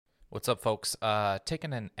What's up, folks?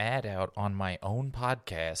 Taking an ad out on my own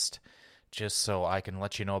podcast just so I can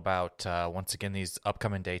let you know about, once again, these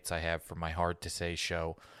upcoming dates I have for my Hard to Say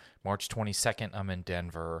show. March 22nd, I'm in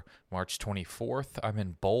Denver. March 24th, I'm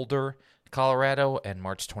in Boulder, Colorado. And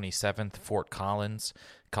March 27th, Fort Collins,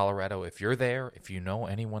 Colorado. If you're there, if you know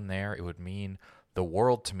anyone there, it would mean the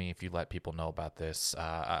world to me if you let people know about this.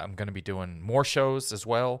 I'm going to be doing more shows as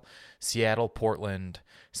well. Seattle, Portland,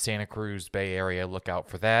 Santa Cruz, Bay Area. Look out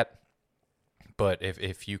for that. But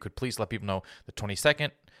if you could please let people know, the 22nd,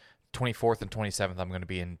 24th, and 27th, I'm going to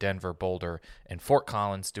be in Denver, Boulder, and Fort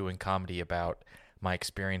Collins doing comedy about my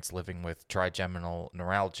experience living with trigeminal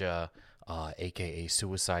neuralgia, a.k.a.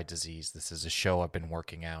 suicide disease. This is a show I've been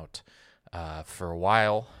working out for a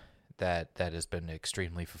while that has been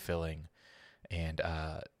extremely fulfilling and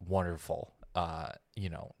wonderful,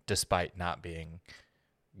 despite not being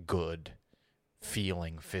good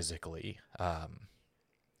feeling physically.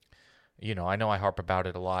 I know I harp about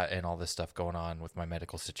it a lot and all this stuff going on with my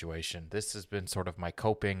medical situation. This has been sort of my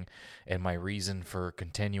coping and my reason for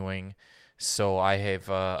continuing. So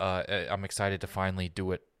I'm excited to finally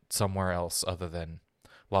do it somewhere else other than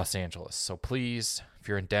Los Angeles. So please, if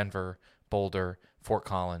you're in Denver, Boulder, Fort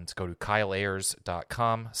Collins, go to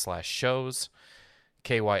kyleayers.com/shows.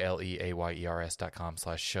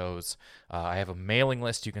 KYLEAYERS.com/shows. I have a mailing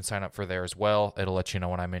list you can sign up for there as well. It'll let you know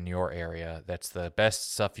when I'm in your area. That's the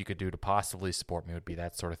best stuff you could do to possibly support me, would be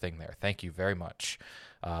that sort of thing there. Thank you very much.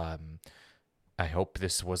 I hope I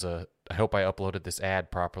uploaded this ad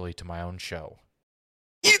properly to my own show.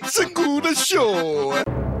 It's a good show.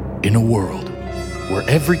 In a world where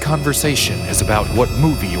every conversation is about what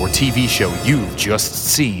movie or TV show you've just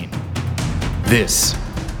seen, this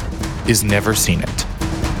is Never Seen It.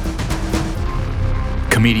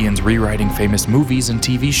 Comedians rewriting famous movies and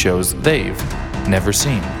TV shows they've never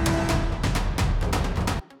seen.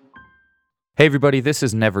 Hey everybody, this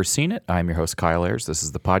is Never Seen It. I'm your host, Kyle Ayers. This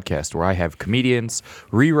is the podcast where I have comedians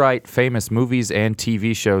rewrite famous movies and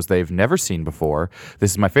TV shows they've never seen before.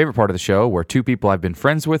 This is my favorite part of the show, where two people I've been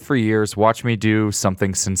friends with for years watch me do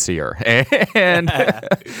something sincere. And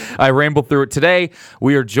I rambled through it today.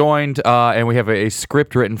 We are joined, and we have a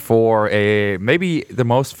script written for maybe the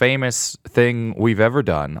most famous thing we've ever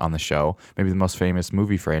done on the show, maybe the most famous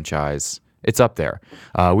movie franchise. It's up there.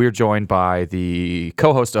 We are joined by the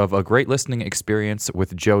co-host of A Great Listening Experience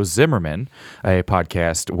with Joe Zimmerman, a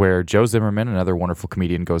podcast where Joe Zimmerman, another wonderful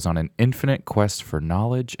comedian, goes on an infinite quest for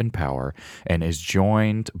knowledge and power, and is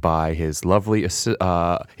joined by his lovely,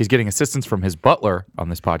 he's getting assistance from his butler on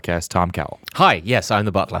this podcast, Tom Cowell. Hi, yes, I'm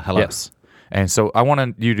the butler. Hello. Yes. And so I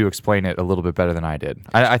wanted you to explain it a little bit better than I did.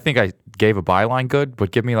 I think I gave a byline good,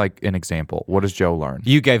 but give me like an example. What does Joe learn?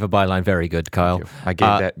 You gave a byline very good, Kyle. I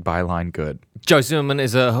gave that byline good. Joe Zimmerman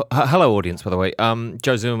is hello audience, by the way.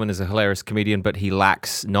 Joe Zimmerman is a hilarious comedian, but he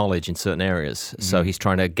lacks knowledge in certain areas. Mm-hmm. So he's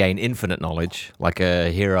trying to gain infinite knowledge, like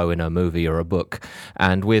a hero in a movie or a book.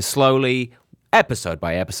 And we're slowly, episode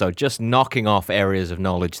by episode, just knocking off areas of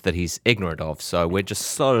knowledge that he's ignorant of. So we're just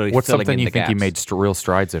slowly What's filling something in you the think gaps. he made real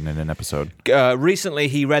strides in an episode? Recently,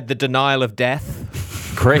 he read The Denial of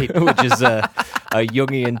Death. Great. Which is a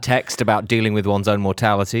Jungian text about dealing with one's own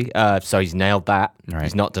mortality. So he's nailed that. Right.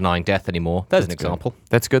 He's not denying death anymore. There's an example.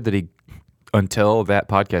 That's good that he, until that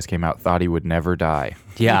podcast came out, thought he would never die.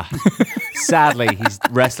 Yeah. Sadly, he's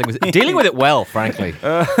wrestling with it, dealing with it well, frankly.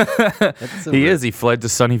 He fled to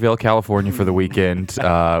Sunnyvale, California for the weekend,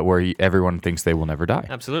 where everyone thinks they will never die.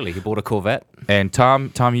 Absolutely. He bought a Corvette. And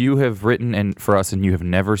Tom, you have written for us, and you have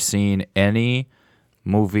never seen any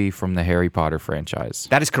movie from the Harry Potter franchise.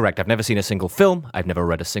 That is correct. I've never seen a single film. I've never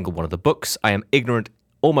read a single one of the books. I am ignorant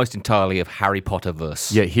almost entirely of Harry Potter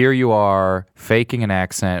verse. Yet here you are, faking an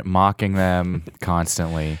accent, mocking them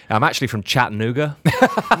constantly. I'm actually from Chattanooga.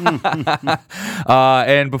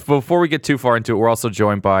 And before we get too far into it, we're also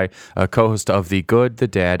joined by a co-host of the Good, the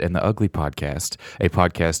Dad, and the Ugly podcast, a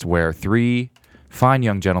podcast where three fine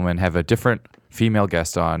young gentlemen have a different female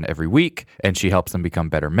guest on every week, and she helps them become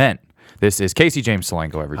better men. This is Casey James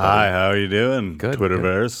Salengo, everybody. Hi, how are you doing? Good.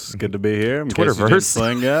 Twitterverse. Good to be here. I'm Twitterverse. Casey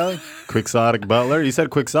James Salengo, Quixotic Butler. You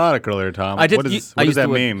said Quixotic earlier, Tom. I did. What does I used that the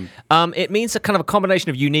word. mean? It means a kind of a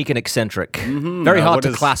combination of unique and eccentric. Mm-hmm. Very hard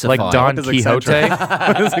to classify. Like Don Quixote?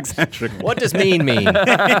 What is eccentric? What does mean?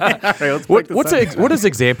 Right, what does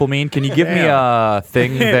example mean? Can you give me a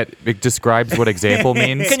thing that describes what example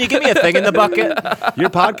means? Can you give me a thing in the bucket?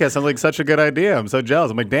 Your podcast sounds like such a good idea. I'm so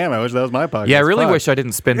jealous. I'm like, damn, I wish that was my podcast. Yeah, I really Fuck. wish I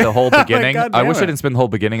didn't spend the whole bit beginning. God I damn wish I it. didn't spend the whole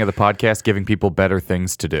beginning of the podcast giving people better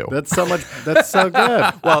things to do. That's so much. That's so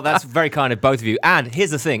good. Well, that's very kind of both of you. And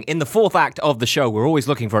here's the thing. In the fourth act of the show, we're always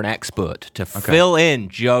looking for an expert to fill in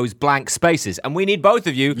Joe's blank spaces. And we need both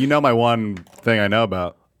of you. You know my one thing I know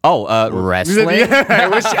about. Wrestling? Yeah,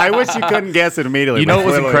 I wish you couldn't guess it immediately. You know what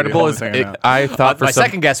was Literally incredible the is only thing I know. I thought for My some,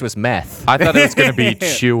 second guess was meth. I thought it was going to be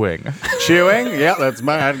chewing. Chewing. Yeah, that's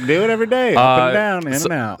my. I do it every day. Up and down, in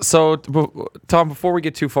and out. So, Tom, before we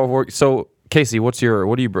get too far forward, so Casey, what do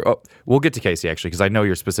you? We'll get to Casey actually because I know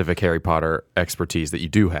your specific Harry Potter expertise that you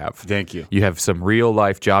do have. Thank you. You have some real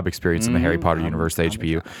life job experience in the Harry Potter universe, at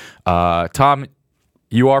HBU. Tom,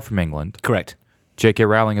 you are from England. Correct. J.K.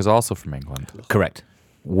 Rowling is also from England. Correct.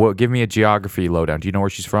 Give me a geography lowdown. Do you know where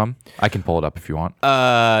she's from? I can pull it up if you want.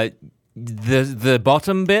 The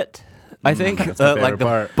bottom bit, I think. That's my like favorite the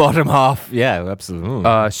part. bottom half. Yeah,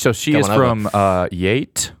 absolutely. So she Go is on over. from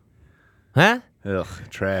Yate. Huh? Ugh,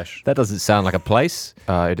 trash. That doesn't sound like a place.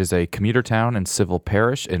 It is a commuter town and civil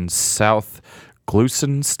parish in South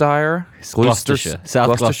Gloucestershire. Gloucestershire.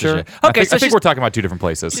 South Gloucestershire. I Okay, so think she's- we're talking about two different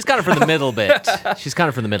places. She's kind of from the middle bit.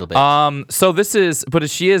 So this is, but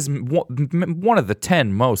she is one of the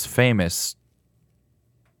 10 most famous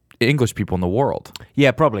English people in the world.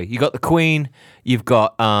 Yeah, probably. You got the Queen. You've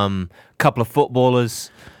got a couple of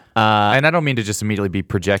footballers. And I don't mean to just immediately be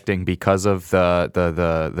projecting because of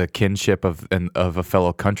the kinship of a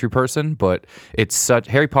fellow country person, but it's such.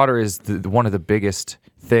 Harry Potter is one of the biggest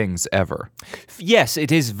things ever. Yes,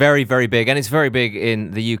 it is very, very big, and it's very big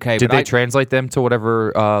in the UK. Did but they translate them to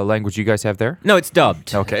whatever language you guys have there? No, it's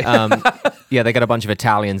dubbed. Okay. Yeah, they got a bunch of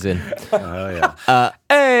Italians in. Oh yeah.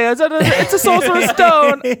 Hey, it's a Sorcerer's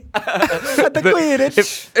Stone. If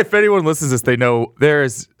anyone listens to this, they know very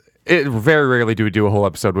rarely do we do a whole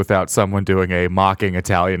episode without someone doing a mocking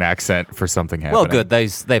Italian accent for something happening. Well, good.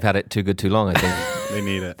 They've had it too long, I think. They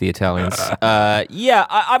need it. The Italians. Yeah,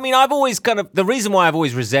 I mean, I've always the reason why I've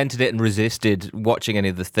always resented it and resisted watching any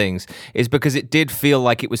of the things is because it did feel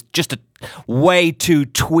like it was just a way too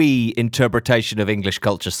twee interpretation of English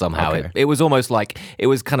culture somehow. Okay. It was almost like it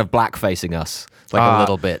was kind of blackfacing us, like a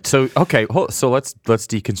little bit. So so let's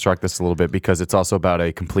deconstruct this a little bit because it's also about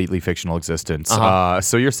a completely fictional existence.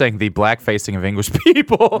 So you're saying the blackfacing of English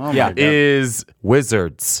people my God. is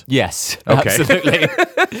wizards. Yes, Okay. absolutely.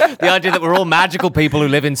 The idea that we're all magical people who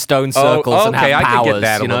live in stone circles and have I powers. can get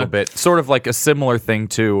that a you know? little bit. Sort of like a similar thing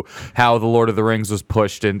to how the Lord of the Rings was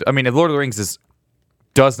pushed. And I mean, the Lord of the Rings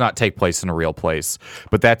does not take place in a real place,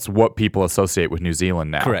 but that's what people associate with New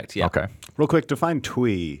Zealand now. Correct, yeah. Okay. Real quick, define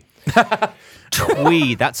twee.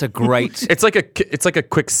 Twee. That's a great. It's like a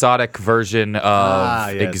quixotic version of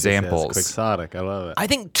examples. Quixotic. I love it. I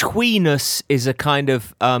think tweeness is a kind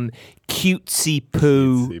of cutesy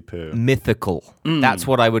poo Cutesy-poo. mythical. That's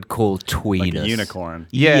what I would call tweeness. Like a unicorn.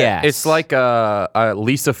 Yeah, Yes. it's like a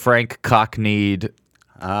Lisa Frank cockneyed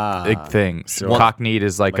things. Sure. Cockneyed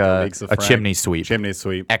is like a Lisa Frank. chimney sweep. Chimney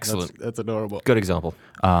sweep. Excellent. That's adorable. Good example.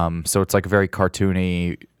 So it's like a very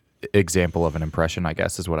cartoony example of an impression, I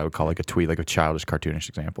guess, is what I would call like a tweet, like a childish, cartoonish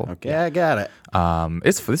example. Okay, I got it.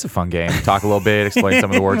 It's a fun game. Talk a little bit, explain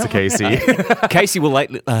some of the words to Casey. Casey will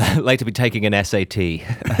later be taking an SAT.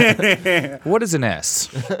 What is an S?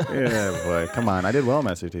 Yeah, boy. Come on. I did well in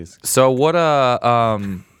my SATs. So what?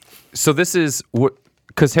 So this is what.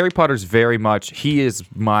 Because Harry Potter's very much, he is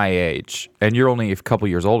my age, and you're only a couple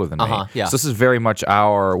years older than me. Yeah. So this is very much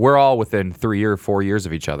we're all within 3 or 4 years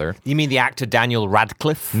of each other. You mean the actor Daniel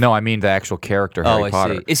Radcliffe? No, I mean the actual character, Harry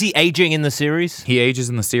Potter. see. Is he aging in the series? He ages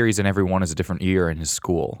in the series, and every one is a different year in his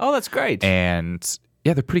school. Oh, that's great. And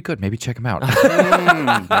yeah, they're pretty good. Maybe check them out.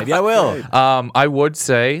 Maybe I will. I would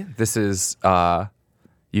say this is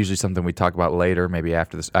usually something we talk about later, maybe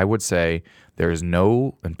after this. I would say there is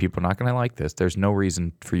no, and people are not going to like this, there's no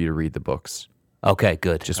reason for you to read the books. Okay,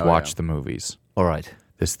 good. Just watch the movies. All right.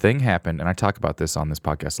 This thing happened, and I talk about this on this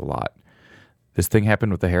podcast a lot. This thing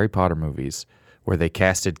happened with the Harry Potter movies where they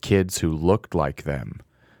casted kids who looked like them.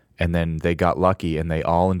 And then they got lucky, and they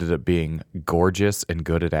all ended up being gorgeous and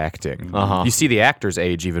good at acting. You see the actors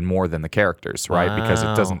age even more than the characters, right? Because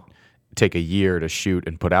it doesn't take a year to shoot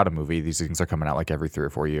and put out a movie. These things are coming out like every 3 or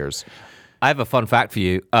 4 years. I have a fun fact for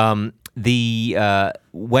you.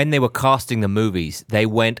 When they were casting the movies, they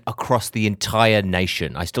went across the entire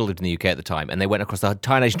nation. I still lived in the UK at the time, and they went across the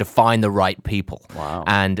entire nation to find the right people. Wow.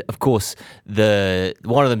 And of course,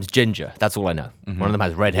 one of them's ginger. That's all I know. One of them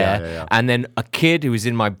has red hair. yeah. And then a kid who was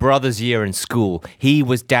in my brother's year in school, he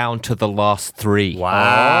was down to the last 3.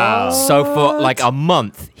 Wow. So for like a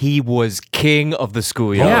month, he was king of the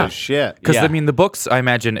schoolyard. Yeah. Holy shit. Because, Yeah. I mean, the books, I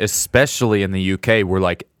imagine, especially in the UK, were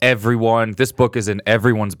like this book is in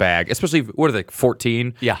everyone's bag, especially, what are they, 14?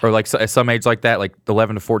 14, Yeah. or like some age like that, like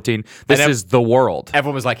 11 to 14. This And is the world.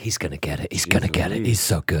 Everyone was like, he's going to get it. He's going to get it. He's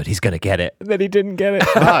so good. He's going to get it. And then he didn't get it.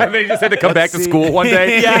 And then he just had to come back to school one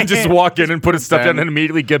day and just walk in and put his stuff down and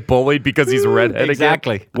immediately get bullied because he's a redhead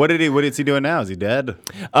Exactly. What is he doing now? Is he dead?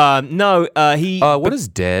 No, he... again. What does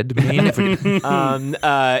dead mean?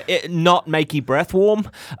 not make you breath warm.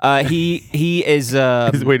 He is...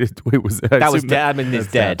 wait, was that? that was dead. I mean, he's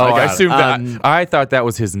dead. Oh, I assumed that. Um, I thought that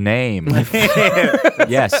was his name.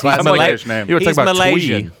 Yes, he's Classic English name. You were He's talking about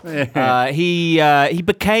Malaysian. Twee. He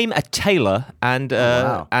became a tailor and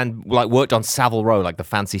wow. and like worked on Savile Row, like the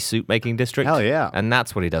fancy suit making district. Hell yeah. And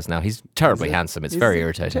that's what he does now. He's terribly handsome. It's very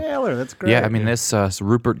irritating. Taylor, that's great. Yeah, I mean, this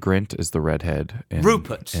Rupert Grint is the redhead.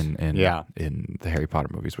 Rupert. in Yeah. in the Harry Potter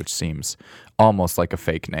movies, which seems almost like a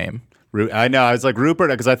fake name. I know. I was like Rupert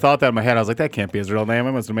because I thought that in my head. I was like, that can't be his real name.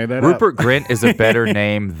 I must have made that Rupert up. Grint is a better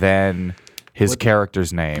name than his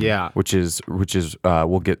character's name. Yeah. which is let's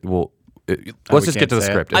we just get can't to the say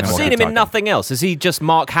it. script. and I've then we'll seen get him in talking. nothing else. Is he just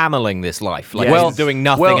Mark Hammerling this life? Like Yeah, he's doing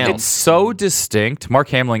nothing well, else. it's so distinct. Mark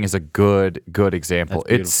Hamling is a good example.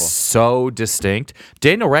 That's It's beautiful. so distinct.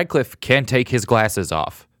 Daniel Radcliffe can take his glasses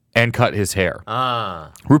off and cut his hair.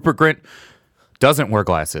 Rupert Grint doesn't wear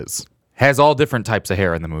glasses. Has all different types of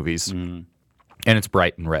hair in the movies, and it's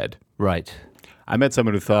bright and red. Right. I met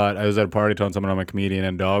someone who thought I was at a party telling someone I'm a comedian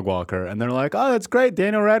and dog walker, and they're like, "Oh, that's great.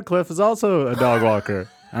 Daniel Radcliffe is also a dog walker."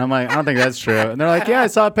 And I'm like, "I don't think that's true." And they're like, "Yeah, I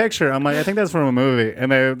saw a picture." I'm like, "I think that's from a movie."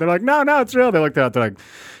 And they're like, "No, it's real." They looked it up. They're like,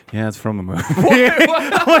 "Yeah, it's from a movie." I'm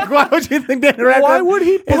like, "Why would you think Daniel Radcliffe Why would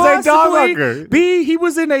he is a dog possibly walker?" be? He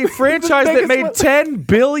was in a franchise that biggest made one. $10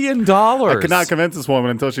 billion. I could not convince this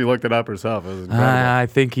woman until she looked it up herself. It was incredible. I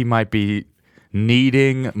think he might be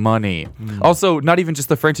needing money. Also, not even just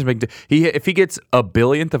the franchise. If he gets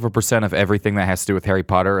 1/1000% of everything that has to do with Harry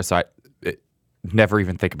Potter aside, never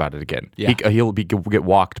even think about it again. Yeah. He'll get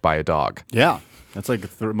walked by a dog. Yeah, that's like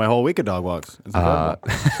my whole week of dog walks. It's incredible.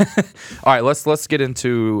 All right, let's get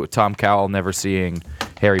into Tom Cowell never seeing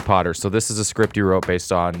Harry Potter. So this is a script you wrote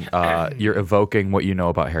based on you're evoking what you know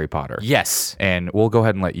about Harry Potter. Yes. And we'll go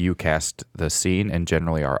ahead and let you cast the scene, and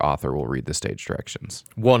generally our author will read the stage directions.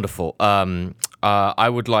 Wonderful. I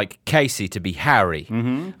would like Casey to be Harry.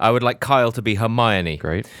 I would like Kyle to be Hermione.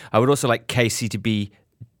 Great. I would also like Casey to be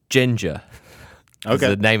Ginger. Okay.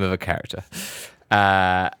 Is the name of a character.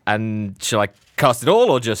 And shall I cast it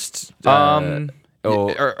all or just or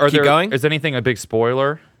Are keep there, going? Is anything a big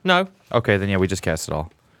spoiler? No. Okay, then yeah, we just cast it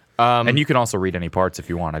all. And you can also read any parts if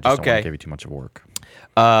you want. I just don't want Okay. to give you too much of work.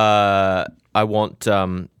 I want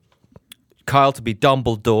Kyle to be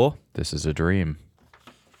Dumbledore. This is a dream.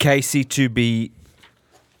 Casey to be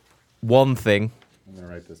one thing. I'm gonna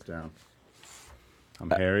write this down. I'm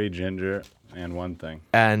Harry, Ginger, and one thing.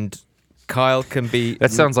 And Kyle can be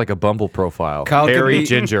That sounds like a Bumble profile. Kyle can Harry, be-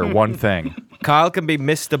 Ginger, one thing. Kyle can be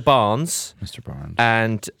Mr. Barnes. Mr. Barnes.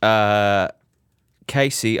 And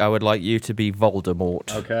Casey, I would like you to be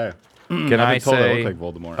Voldemort. Okay. Can I've I been told I say look like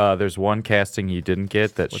Voldemort. there's one casting you didn't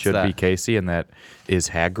get that should that? be Casey, and that is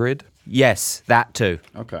Hagrid. Yes, that too.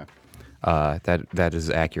 Okay. That is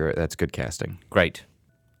accurate. That's good casting. Great.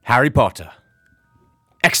 Harry Potter.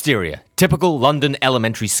 Exterior. Typical London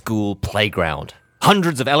elementary school playground.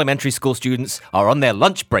 Hundreds of elementary school students are on their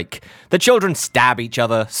lunch break. The children stab each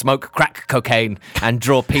other, smoke crack cocaine, and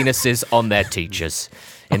draw penises on their teachers.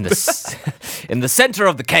 In the center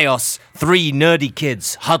of the chaos, 3 nerdy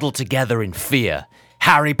kids huddle together in fear.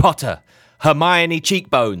 Harry Potter, Hermione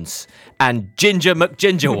Cheekbones, and Ginger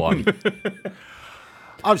McGingerone.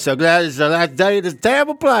 I'm so glad it's the last day of this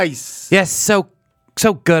terrible place. Yes, so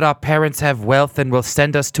good. Our parents have wealth and will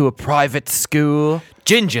send us to a private school.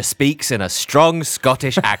 Ginger speaks in a strong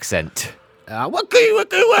Scottish accent. Wookie, woo,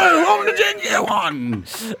 I'm the ginger one.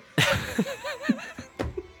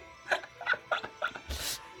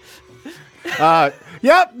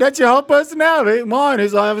 Yep, that's your whole personality. Mine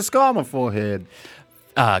is I have a scar on my forehead.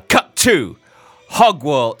 Cut 2.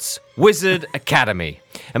 Hogwarts Wizard Academy.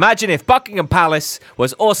 Imagine if Buckingham Palace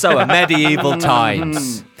was also a medieval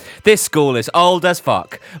times. This school is old as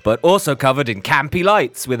fuck, but also covered in campy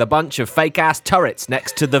lights with a bunch of fake-ass turrets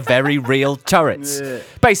next to the very real turrets.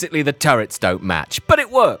 Basically, the turrets don't match, but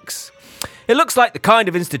it works. It looks like the kind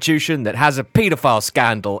of institution that has a paedophile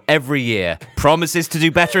scandal every year, promises to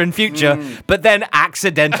do better in future, but then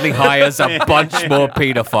accidentally hires a bunch more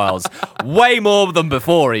paedophiles. Way more than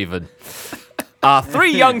before, even. Our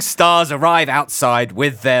 3 young stars arrive outside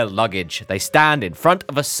with their luggage. They stand in front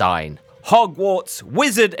of a sign. Hogwarts,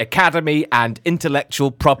 Wizard Academy, and Intellectual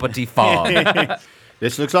Property Farm.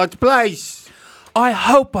 This looks like the place. I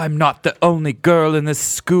hope I'm not the only girl in this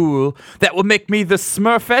school. That will make me the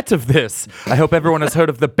Smurfette of this. I hope everyone has heard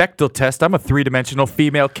of the Bechdel test. I'm a three-dimensional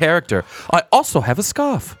female character. I also have a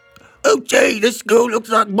scarf. Oh, gee, this school looks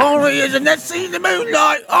like Warriors and that's in the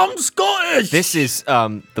moonlight. I'm Scottish. This is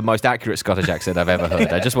the most accurate Scottish accent I've ever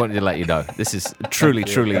heard. I just wanted to let you know. This is truly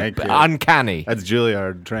Thank you. uncanny. That's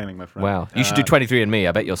Juilliard training, my friend. Wow. You should do 23andMe.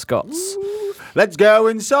 I bet you're Scots. Let's go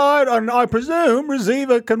inside and, I presume, receive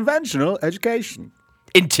a conventional education.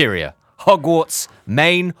 Interior. Hogwarts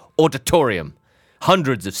main auditorium.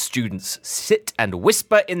 Hundreds of students sit and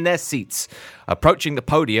whisper in their seats. Approaching the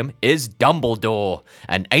podium is Dumbledore,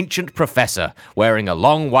 an ancient professor wearing a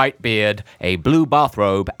long white beard, a blue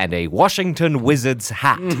bathrobe, and a Washington Wizards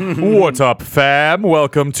hat. What's up, fam?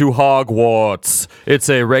 Welcome to Hogwarts. It's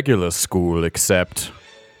a regular school, except...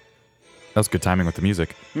 That was good timing with the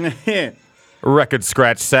music. Record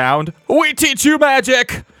scratch sound. We teach you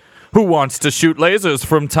magic! Who wants to shoot lasers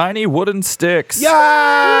from tiny wooden sticks?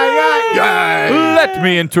 Let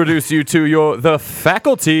me introduce you to the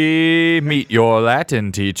faculty. Meet your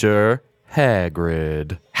Latin teacher,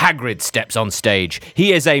 Hagrid. Hagrid steps on stage.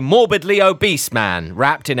 He is a morbidly obese man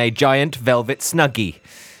wrapped in a giant velvet snuggie.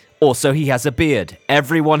 Also, he has a beard.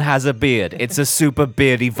 Everyone has a beard. It's a super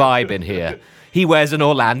beardy vibe in here. He wears an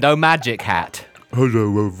Orlando Magic hat.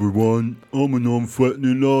 Hello, everyone. I'm an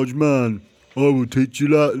unthreatening large man. I will teach you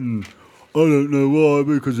Latin. I don't know why,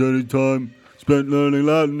 because any time spent learning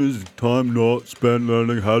Latin is time not spent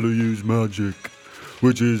learning how to use magic,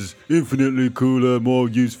 which is infinitely cooler, more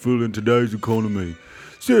useful in today's economy.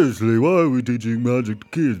 Seriously, why are we teaching magic to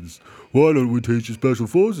kids? Why don't we teach the Special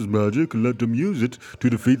Forces magic and let them use it to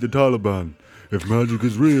defeat the Taliban? If magic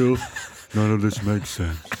is real, none of this makes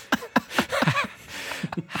sense.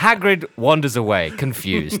 Hagrid wanders away,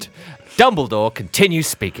 confused. Dumbledore continues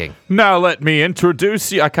speaking. Now let me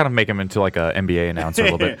introduce you. I kind of make him into like a NBA announcer a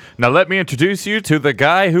little bit. Now let me introduce you to the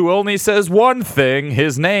guy who only says one thing.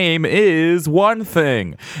 His name is One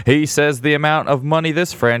Thing. He says the amount of money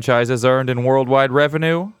this franchise has earned in worldwide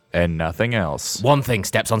revenue and nothing else. One Thing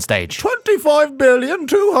steps on stage.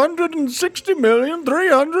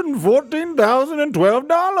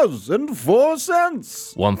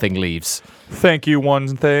 25,260,314,012.04. One Thing leaves. Thank you,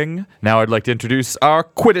 One Thing. Now I'd like to introduce our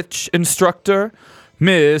Quidditch instructor,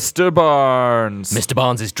 Mr. Barnes. Mr.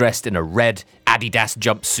 Barnes is dressed in a red Adidas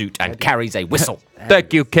jumpsuit and carries a whistle.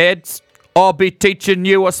 Thank you, kids. I'll be teaching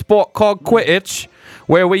you a sport called Quidditch,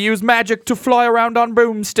 where we use magic to fly around on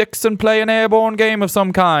broomsticks and play an airborne game of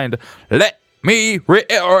some kind. Let me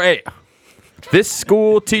reiterate. This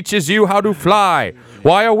school teaches you how to fly.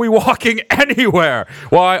 Why are we walking anywhere?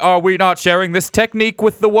 Why are we not sharing this technique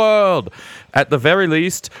with the world? At the very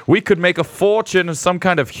least, we could make a fortune in some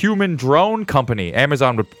kind of human drone company.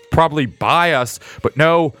 Amazon would probably buy us, but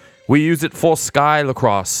no, we use it for sky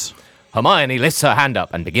lacrosse. Hermione lifts her hand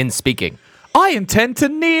up and begins speaking. I intend to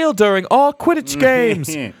kneel during all Quidditch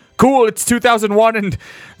games. Cool, it's 2001 and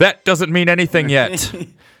that doesn't mean anything yet.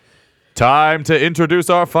 Time to introduce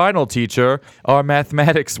our final teacher, our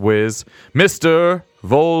mathematics whiz, Mr.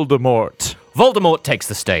 Voldemort. Voldemort takes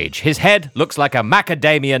the stage. His head looks like a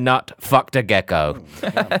macadamia nut fucked a gecko.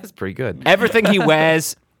 That's pretty good. Everything he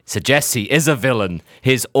wears suggests he is a villain.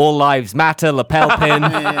 His All Lives Matter lapel pin,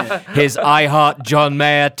 his I Heart John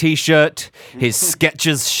Mayer t-shirt, his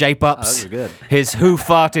Skechers shape-ups, his Who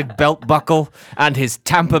Farted belt buckle, and his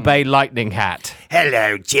Tampa Bay Lightning hat.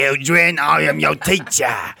 Hello, children. I am your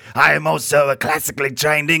teacher. I am also a classically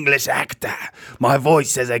trained English actor. My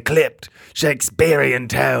voice has a clipped Shakespearean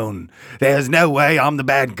tone. There's no way I'm the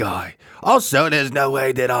bad guy. Also, there's no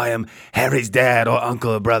way that I am Harry's dad or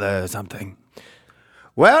uncle or brother or something.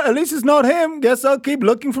 Well, at least it's not him. Guess I'll keep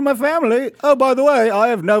looking for my family. Oh, by the way, I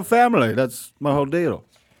have no family. That's my whole deal.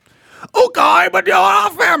 Okay, but you're our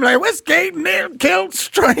family. Whiskey, nil, killed,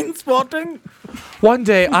 strain spotting. One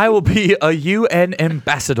day I will be a UN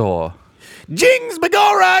ambassador. Jings,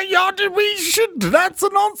 Begora, yada, we should. That's a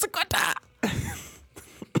non sequitur.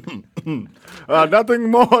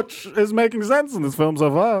 Nothing much is making sense in this film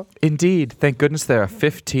so far. Indeed. Thank goodness there are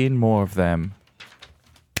 15 more of them.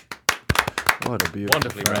 What a beautiful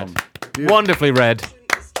Wonderfully film. read. Wonderfully read.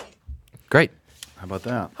 Great. How about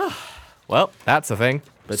that? Well, that's the thing.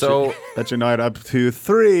 Bet you night up to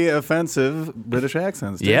 3 offensive British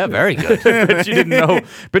accents. Yeah, you? very good. but you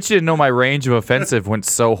didn't know my range of offensive went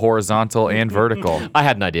so horizontal and vertical. I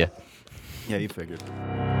had an idea. Yeah, you figured.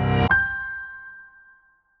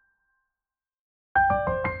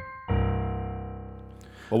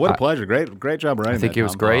 Well, what a pleasure. Great job writing I think that, it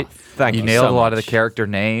was Tom. great. Thank you you nailed so a lot of much. the character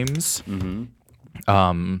names.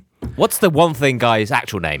 What's the One Thing guy's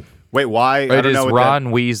actual name? Wait, why? I It don't is know what Ron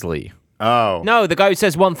Weasley. Oh. No, the guy who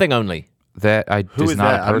says one thing only. That Who is is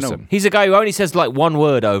not that? a I don't know. person. He's a guy who only says like one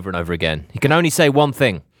word over and over again. He can only say one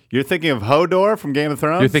thing. You're thinking of Hodor from Game of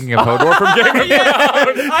Thrones? You're thinking of Hodor from Game of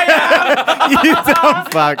You dumb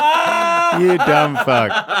fuck. You dumb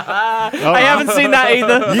fuck. I haven't seen that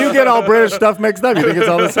either. You get all British stuff mixed up. You think it's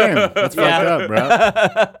all the same. That's fucked up,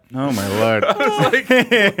 bro. Oh, my Lord.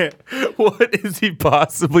 What is he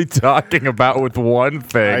possibly talking about with one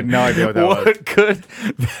thing? I had no idea what that was. What could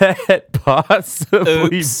that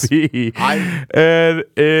possibly Oops. be? And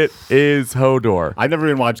it is Hodor. I've never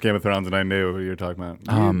even watched Game of Thrones, and I knew who you were talking about.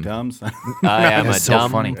 You dumb son. I am a That's so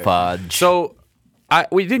dumb funny. fudge. So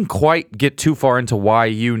we didn't quite get too far into why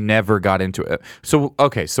you never got into it. So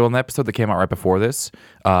so an episode that came out right before this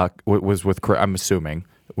was with I'm assuming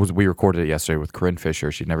we recorded it yesterday with Corinne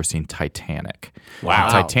Fisher. She'd never seen Titanic. Wow.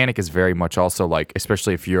 And Titanic is very much also like,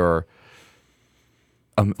 especially if you're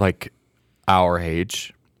like our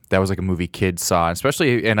age. That was like a movie kids saw,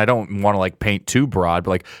 especially, and I don't want to like paint too broad,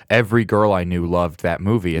 but like every girl I knew loved that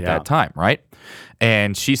movie at that time, right?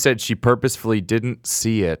 And she said she purposefully didn't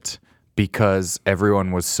see it because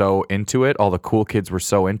everyone was so into it. All the cool kids were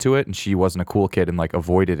so into it, and she wasn't a cool kid and like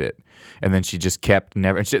avoided it. And then she just kept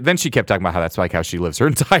then she kept talking about how that's like how she lives her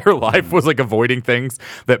entire life, was like avoiding things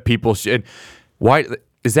that people should. Why?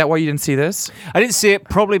 Is that why you didn't see this? I didn't see it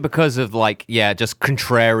probably because of like, just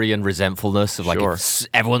contrarian resentfulness of like, Sure. if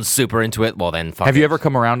everyone's super into it, well then fuck Have it. you ever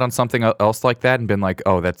come around on something else like that and been like,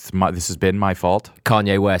 oh, this has been my fault?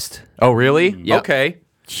 Kanye West. Oh, really? Yep. Okay.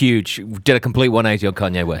 Huge. Did a complete 180 on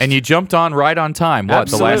Kanye West. And you jumped on right on time. What,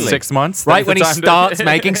 the last Absolutely. 6 months? right That's when the he time to- starts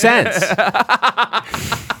making sense.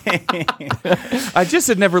 I just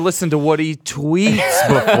had never listened to what he tweets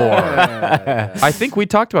before. I think we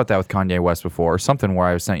talked about that with Kanye West before, or something where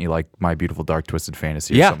I sent you like My Beautiful Dark Twisted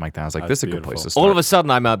Fantasy or Yeah. something like that. I was like, this is a good place to beautiful. start. All of a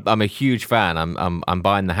sudden, I'm a huge fan. I'm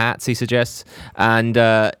buying the hats he suggests, and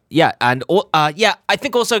I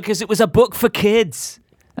think also because it was a book for kids,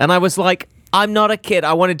 and I was like, I'm not a kid.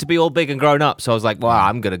 I wanted to be all big and grown up, so I was like, well,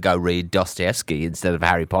 I'm gonna go read Dostoevsky instead of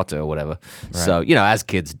Harry Potter or whatever. So as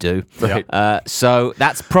kids do. Right. So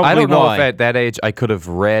that's probably I don't know why. if at that age I could have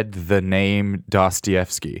read the name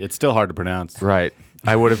Dostoevsky. It's still hard to pronounce. Right.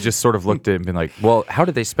 I would have just sort of looked at it and been like, well, how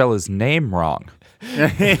did they spell his name wrong?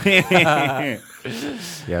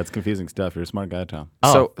 Yeah, it's confusing stuff. You're a smart guy, Tom.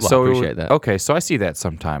 Oh, well, I appreciate that. Okay, so I see that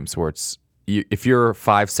sometimes where it's if you're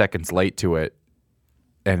 5 seconds late to it,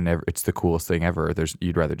 and it's the coolest thing ever.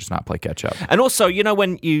 You'd rather just not play catch up. And also,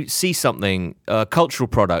 when you see something, a cultural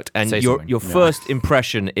product, and Say your something. first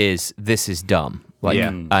impression is this is dumb. Like,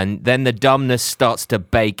 Yeah. And then the dumbness starts to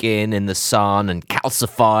bake in the sun and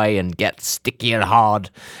calcify and get sticky and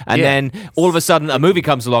hard. And Yeah. then all of a sudden a movie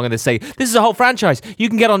comes along and they say, this is a whole franchise. You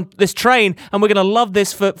can get on this train and we're going to love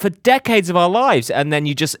this for decades of our lives. And then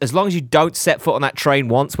you just, as long as you don't set foot on that train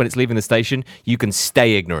once when it's leaving the station, you can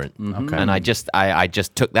stay ignorant. Okay. And I just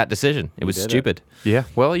took that decision. It was stupid. Yeah,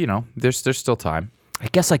 well, there's still time. I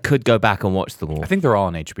guess I could go back and watch them all. I think they're all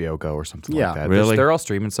on HBO Go or something Yeah, like that. really? They're all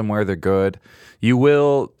streaming somewhere. They're good. You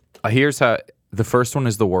will. Here's how. The first one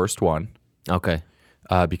is the worst one Okay.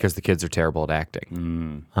 because the kids are terrible at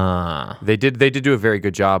acting. Ah. They did do a very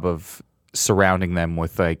good job of surrounding them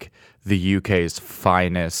with like the UK's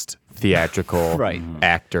finest theatrical Right.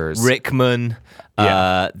 actors. Rickman,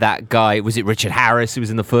 Yeah. that guy, was it Richard Harris who was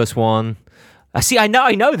in the first one? I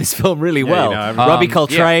know this film really well. you know everything. Robbie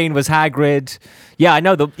Coltrane was Hagrid. Yeah, I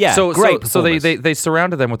know So great. so they, performance. they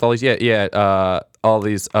surrounded them with all these all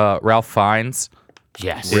these Ralph Fiennes.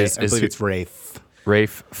 yes. I believe it's Rafe.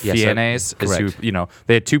 Rafe Yes, Fiennes is who, correct.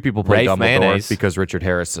 they had two people play Rafe Dumbledore Mayonnaise. because Richard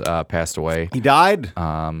Harris passed away. He died?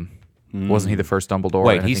 Wasn't he the first Dumbledore?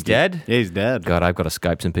 Wait, And I he's think he- dead? Yeah, he's dead. God, I've got to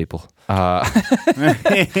Skype some people.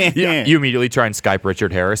 You immediately try and Skype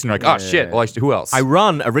Richard Harris, and you're like, oh shit. Well, who else? I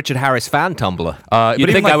run a Richard Harris fan Tumblr. But You'd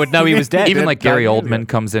even think like- I would know he was dead. Even like Gary Died years Oldman ago.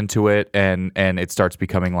 comes into it, and it starts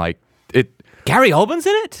becoming like it. Gary Oldman's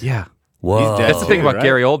in it? Yeah. Whoa. dead. That's the thing too, about right?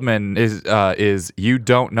 Gary Oldman is you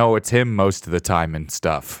don't know it's him most of the time and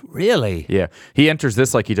stuff. Really? Yeah, he enters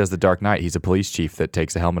this like he does the Dark Knight. He's a police chief that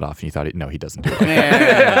takes a helmet off, and you thought, no, he doesn't do it. He plays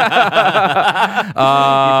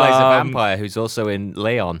a vampire who's also in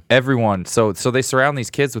Leon. Everyone, so they surround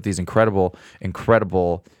these kids with these incredible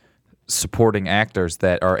supporting actors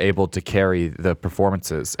that are able to carry the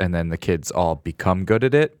performances, and then the kids all become good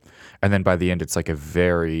at it, and then by the end, it's like a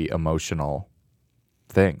very emotional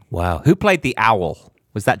thing. Wow. Who played the owl?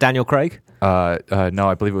 Was that Daniel Craig? No,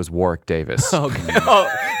 I believe it was Warwick Davis. Okay. Oh,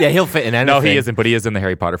 yeah, he'll fit in anything. No, he isn't, but he is in the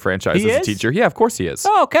Harry Potter franchise He as a is? teacher. Yeah, of course he is.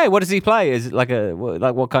 Oh, okay. What does he play? Is it like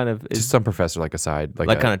what kind of Just some professor, like a side,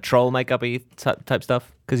 like kind of troll makeup-y type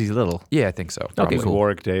stuff? Because he's little. Yeah, I think so. Okay, probably. cool.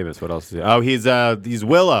 Warwick Davis. What else is he? Oh, he's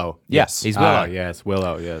Willow. Yes. He's Willow. Yes,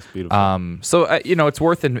 Willow. Yes, beautiful. So it's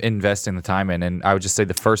worth investing the time in, and I would just say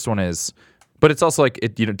the first one is, but it's also like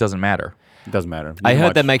it doesn't matter. It doesn't matter. I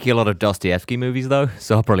heard they're making a lot of Dostoevsky movies, though,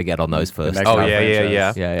 so I'll probably get on those first. next Oh Star yeah.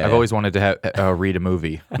 franchise. Yeah, I've yeah. always wanted to read a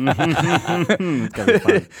movie. It's gonna be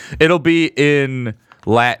fun. It'll be in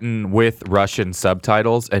Latin with Russian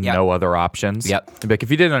subtitles and Yep. no other options. Yep. Like if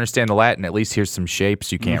you didn't understand the Latin, at least here's some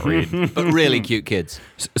shapes you can't read. But really cute kids.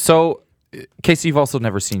 So, Casey, you've also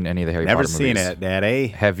never seen any of the Harry Never Potter seen movies. it, Daddy.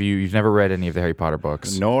 Have you? You've never read any of the Harry Potter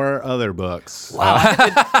books? Nor other books.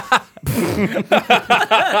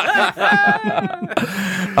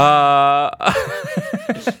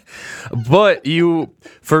 But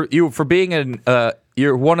for being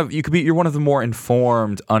you're one of the more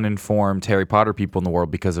informed, uninformed Harry Potter people in the world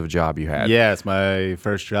because of a job you had. Yes, my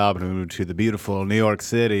first job when I moved to the beautiful New York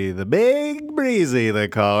City, the Big Breezy, they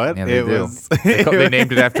call it. Yeah, they it do. was. They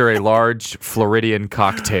named it after a large Floridian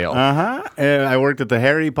cocktail. And I worked at the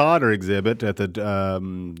Harry Potter exhibit at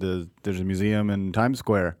there's a museum in Times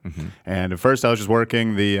Square. Mm-hmm. And at first I was just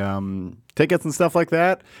working the tickets and stuff like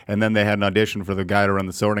that. And then they had an audition for the guy to run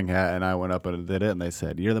the Sorting Hat, and I went up and did it, and they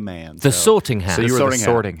said, "You're the man." The Sorting Hat. So you were the Sorting Hat.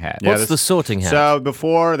 Sorting Hat. Yeah, What's the Sorting Hat? So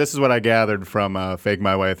before, this is what I gathered from Fake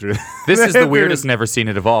My Way Through. This is the weirdest never seen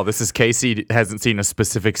it of all. This is Casey hasn't seen a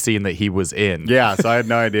specific scene that he was in. Yeah, so I had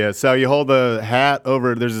no idea. So you hold the hat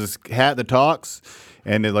over. There's this hat that talks,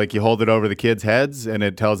 and you hold it over the kids' heads, and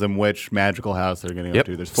it tells them which magical house they're going to go Yep.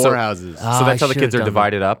 to. There's So- four houses. So I that's how the should've kids are done that.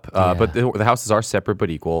 divided up. Yeah. But the houses are separate but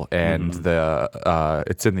equal, and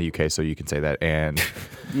it's in the UK, so you can say that. And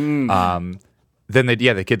then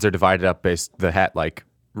the kids are divided up based. The hat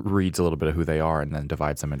reads a little bit of who they are, and then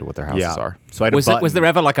divides them into what their houses yeah. are. So I had a Was button. there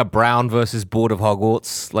ever like a Brown versus Board of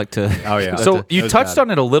Hogwarts? Oh yeah. So you It was touched bad.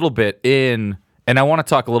 on it a little bit and I want to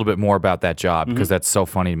talk a little bit more about that job Mm-hmm. because that's so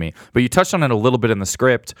funny to me. But you touched on it a little bit in the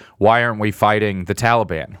script. Why aren't we fighting the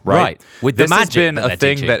Taliban? Right. Right. With the this has magic been that a they're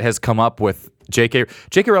thing teaching. that has come up with J.K.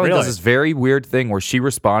 Rowling does Really? this very weird thing where she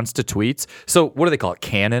responds to tweets. So what do they call it?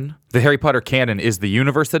 Canon. The Harry Potter canon is the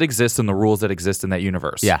universe that exists and the rules that exist in that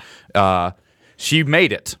universe. Yeah. She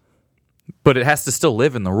made it. But it has to still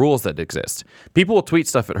live in the rules that exist. People will tweet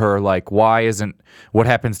stuff at her like, why isn't what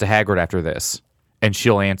happens to Hagrid after this? And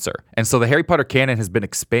she'll answer. And so the Harry Potter canon has been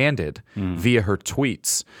expanded via her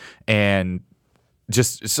tweets. And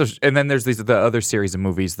and then there's the other series of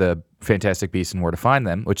movies, the Fantastic Beasts and Where to Find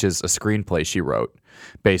Them, which is a screenplay she wrote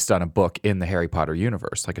based on a book in the Harry Potter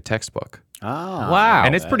universe, like a textbook. Wow.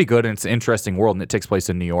 And it's pretty good, and it's an interesting world, and it takes place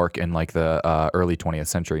in New York in the early 20th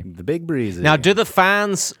century. The Big Breezy. Now, do the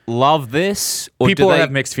fans love this? Or People do they,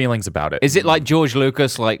 have mixed feelings about it. Is it like George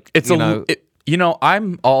Lucas?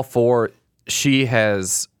 I'm all for. She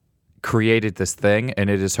has created this thing, and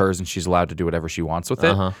it is hers, and she's allowed to do whatever she wants with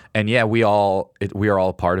it. And yeah, we are all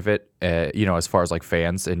a part of it. As far as like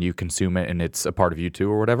fans, and you consume it, and it's a part of you too,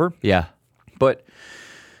 or whatever. Yeah. But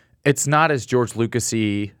it's not as George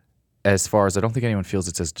Lucas-y as far as I don't think anyone feels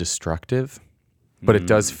it's as destructive. But it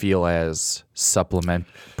does feel as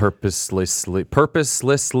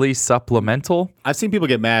purposelessly supplemental. I've seen people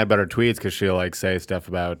get mad about her tweets because she'll say stuff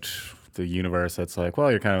about the universe that's like,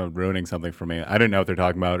 well, you're kind of ruining something for me. I don't know what they're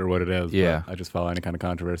talking about or what it is. Yeah. But I just follow any kind of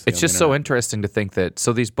controversy. It's on just the so internet. interesting to think that.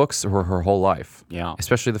 So these books were her whole life. Yeah.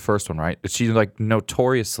 Especially the first one, right? She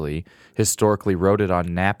notoriously, historically wrote it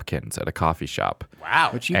on napkins at a coffee shop. Wow.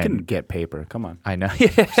 But you can get paper. Come on. I know.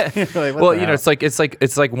 Like, what Well, the you know, hell?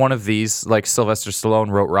 it's like one of these. Like Sylvester Stallone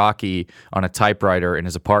wrote Rocky on a typewriter in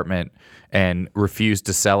his apartment and refused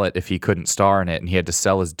to sell it if he couldn't star in it, and he had to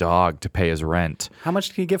sell his dog to pay his rent. How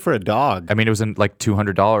much can you get for a dog? I mean, it was in like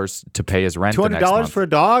 $200 to pay his rent. the next $200 month. for a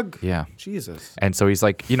dog? Yeah. Jesus. And so he's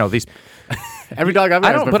like, these. Every dog I've I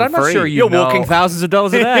had don't, has been but for I'm not free. sure you You're know. walking thousands of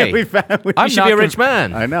dollars a day. we You found, should be a rich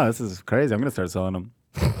man. I know. This is crazy. I'm going to start selling them.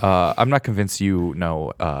 I'm not convinced you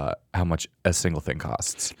know how much a single thing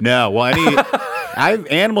costs. No. Well,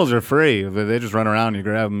 animals are free. They just run around. You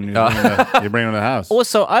grab them. You bring them to the house.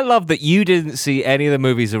 Also, I love that you didn't see any of the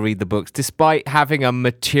movies or read the books, despite having a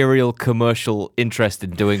material commercial interest in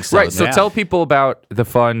doing so. Right. So Yeah. tell people about the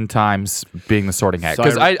fun times being the Sorting Hat, So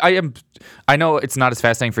because I know it's not as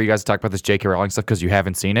fascinating for you guys to talk about this J.K. Rowling stuff because you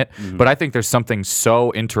haven't seen it, but I think there's something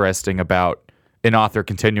so interesting about an author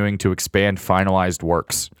continuing to expand finalized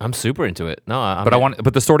works. I'm super into it. No,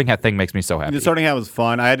 But the Sorting Hat thing makes me so happy. The Sorting Hat was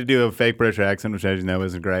fun. I had to do a fake British accent, which as you know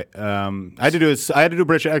wasn't great. I had to do a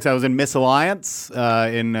British accent. I was in Miss Alliance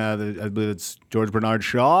in I believe it's George Bernard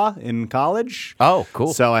Shaw in college. Oh,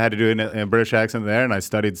 cool. So I had to do a British accent there, and I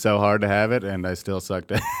studied so hard to have it, and I still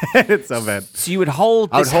sucked at it so bad. So you would hold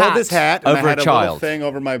I would this hold this hat and over I had a little child. thing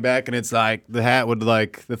over my back, and it's like the hat would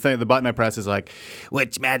like the button I press is like,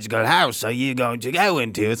 which magical house are you going to go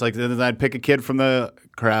into? It's like then I'd pick a kid from the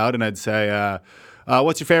crowd and I'd say,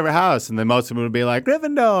 what's your favorite house? And then most of them would be like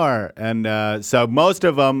Gryffindor, and so most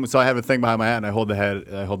of them. So I have a thing behind my hat, and I hold the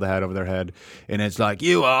hat over their head, and it's like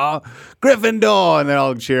you are Gryffindor, and they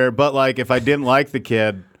all cheer. But like if I didn't like the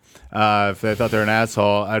kid, if they thought they're an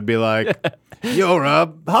asshole, I'd be like, you're a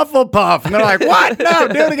Hufflepuff. And they're like, what? No,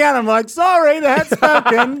 do it again. I'm like, sorry, the hat's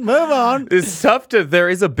spoken. Move on. It's tough to. There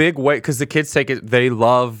is a big weight because the kids take it. They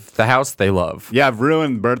love the house they love. Yeah, I've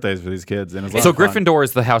ruined birthdays for these kids. And it's So Gryffindor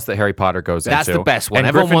is the house that Harry Potter goes That's into. the best one. And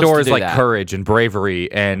Everyone Gryffindor wants to is do like that. courage and bravery,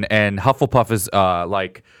 and Hufflepuff is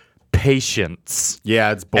like patience.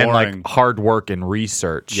 Yeah, it's boring. And like hard work and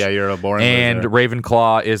research. Yeah, you're a boring And loser.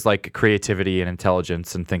 Ravenclaw is like creativity and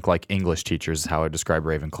intelligence, and think like English teachers is how I describe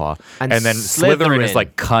Ravenclaw. And And then Slytherin is Slytherin.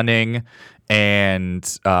 like cunning and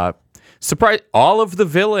surprise. All of the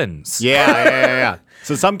villains. Yeah.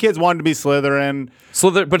 So some kids wanted to be Slytherin.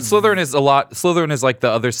 But Slytherin is a lot. Slytherin is like the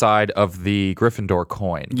other side of the Gryffindor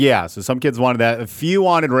coin. Yeah, so some kids wanted that. A few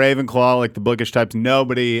wanted Ravenclaw, like the bookish types.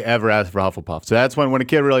 Nobody ever asked for Hufflepuff. So that's when a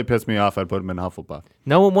kid really pissed me off, I'd put him in Hufflepuff.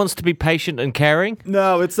 No one wants to be patient and caring.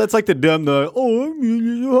 No, that's like the you're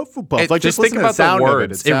Hufflepuff. Like just listen think to about sound the of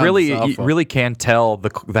words. It You sounds awful. really can tell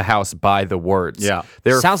the house by the words. Yeah.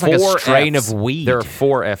 There are Sounds like a 4 strain Fs. of weed. There are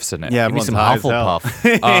 4 Fs in it. Yeah, Give me everyone's some high as hell.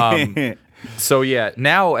 Hufflepuff. So yeah,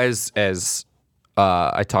 now as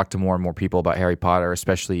I talk to more and more people about Harry Potter,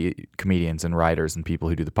 especially comedians and writers and people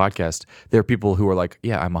who do the podcast, there are people who are like,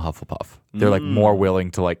 yeah, I'm a Hufflepuff. They're like more willing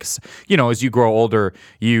to like, as you grow older,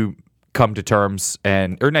 you come to terms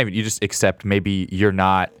or not even, you just accept maybe you're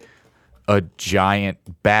not a giant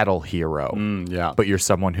battle hero, yeah. but you're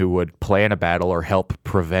someone who would plan a battle or help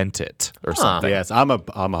prevent it or something. Yes, I'm a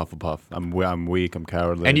Hufflepuff. I'm weak. I'm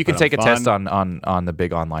cowardly. And you can but take a I'm test fun. on the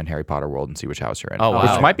big online Harry Potter world and see which house you're in. Oh,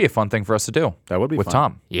 wow. Which might be a fun thing for us to do. That would be with fun.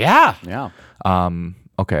 Tom. Yeah. Yeah.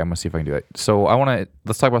 Okay, I'm gonna see if I can do it. So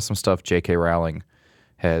let's talk about some stuff J.K. Rowling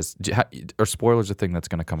has. Are spoilers a thing that's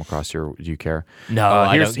gonna come across Do you care? No,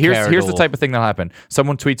 I don't care at Here's the all. type of thing that'll happen.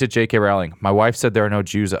 Someone tweets at J.K. Rowling. My wife said there are no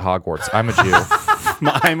Jews at Hogwarts. I'm a Jew.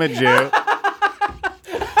 I'm a Jew.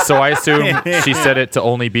 So I assume she said it to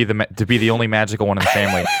only be the only magical one in the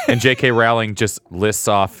family. And J.K. Rowling just lists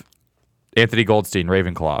off Anthony Goldstein,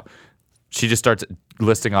 Ravenclaw. She just starts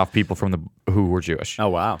listing off people who were Jewish. Oh,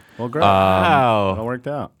 wow. Well, great. Wow. It worked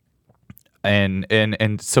out.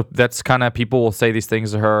 And so that's kind of, people will say these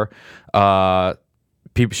things to her.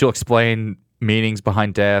 She'll explain meanings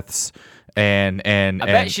behind deaths, and I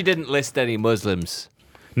bet she didn't list any Muslims.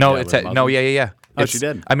 no, Yeah, it's with no, yeah. Oh, It's- she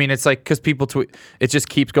did. I mean, it's like because people tweet, it just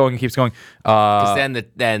keeps going and keeps going. Because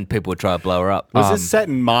then people would try to blow her up. Was this set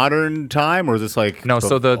in modern time, or was this like No,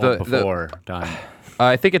 so the before time?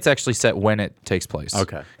 I think it's actually set when it takes place.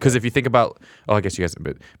 Okay. Because if you think about, I guess you guys,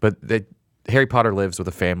 but Harry Potter lives with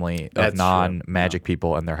a family of That's true. non-magic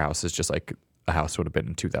people, and their house is just like a house would have been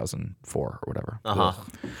in 2004 or whatever.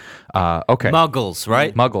 Okay. Muggles,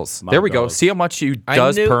 right? Muggles. There we go. Muggles. See how much you I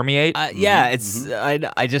does knew- permeate. Yeah, it's. I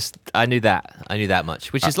knew that. I knew that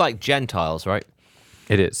much, which is like Gentiles, right?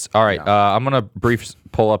 It is. All right. I'm going to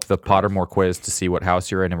pull up the Pottermore quiz to see what house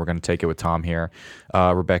you're in, and we're going to take it with Tom here.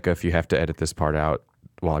 Rebecca, if you have to edit this part out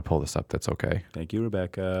while I pull this up, that's okay. Thank you,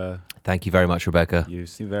 Rebecca. Thank you very much, Rebecca. You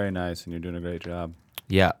seem very nice, and you're doing a great job.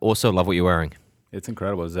 Yeah. Also, love what you're wearing. It's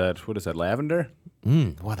incredible. What is that, lavender?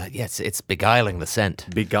 Well, yes, it's beguiling the scent.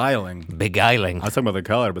 Beguiling. Beguiling. I was talking about the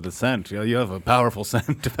color, but the scent. You have a powerful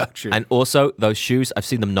scent about you. And also, those shoes, I've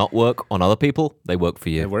seen them not work on other people. They work for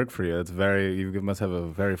They you. work for you. You must have a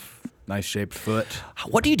very nice shaped foot.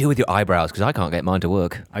 What do you do with your eyebrows? Because I can't get mine to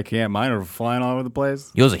work. I can't. Mine are flying all over the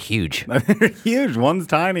place. Yours are huge. They're huge. One's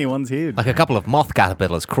tiny, one's huge. Like a couple of moth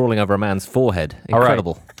caterpillars crawling over a man's forehead. All right.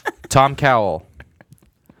 Incredible. Tom Cowell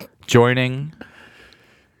joining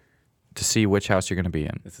to see which house you're going to be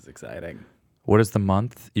in. This is exciting. What is the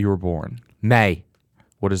month you were born? May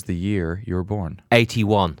What is the year you were born?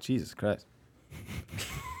 81. Jesus Christ.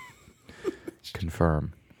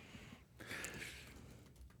 Confirm.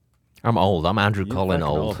 I'm old. I'm Andrew Collin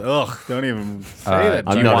Fucking old. Ugh, don't even say that.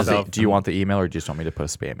 Do to you, want yourself. do you want the email, or do you just want me to put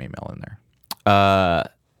a spam email in there?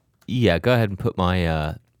 Yeah, go ahead and put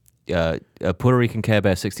my Puerto Rican Care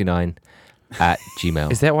Bear 69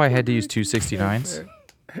 @gmail. Is that why I had to use 269s?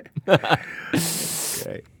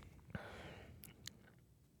 Okay.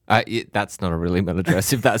 That's not a real email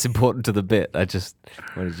address. If that's important to the bit, I just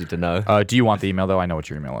wanted you to know. Do you want the email though? I know what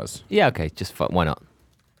your email is. Yeah, okay, just why not?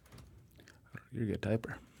 You're a good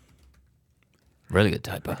typer. Really good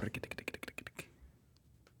typo.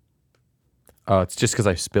 It's just because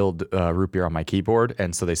I spilled root beer on my keyboard,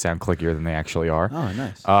 and so they sound clickier than they actually are. Oh,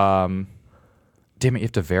 nice. Damn it, you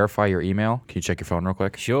have to verify your email. Can you check your phone real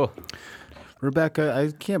quick? Sure. Rebecca,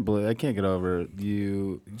 I can't get over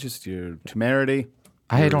your temerity.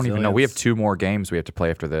 I don't even know. We have resilience, 2 more games we have to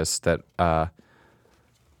play after this that your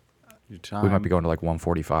time. we might be going to like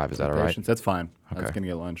 1:45. Is that all right? patience. That's fine. I was Okay. gonna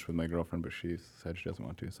get lunch with my girlfriend, but she said she doesn't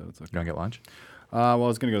want to, so it's okay. You gonna get lunch? Well, I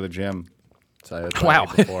was gonna go to the gym. So that's Wow.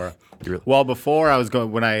 why before. Well, before I was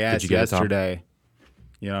going, when I asked you get it, Tom? yesterday,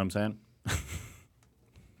 you know what I'm saying?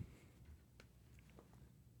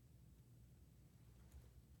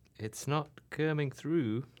 It's not coming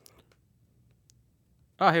through.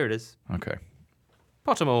 Oh, here it is. Okay.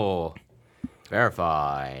 Pottermore.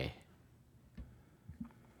 Verify.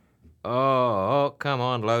 Oh, come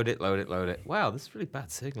on. Load it. Wow, this is really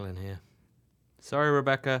bad signal in here. Sorry,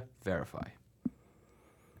 Rebecca. Verify.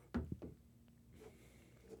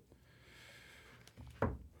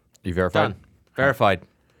 You verified? Done. Verified.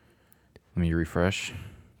 Let me refresh.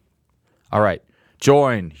 All right.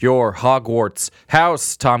 Join your Hogwarts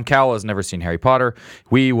house. Tom Cowell has never seen Harry Potter.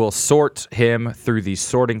 We will sort him through the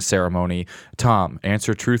sorting ceremony. Tom,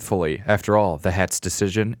 answer truthfully. After all, the hat's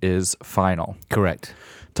decision is final. Correct.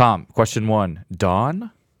 Tom, question 1.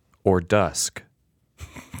 Dawn or dusk?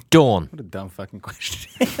 Dawn. What a dumb fucking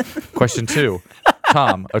question. Question 2.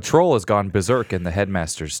 Tom, a troll has gone berserk in the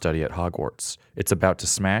headmaster's study at Hogwarts. It's about to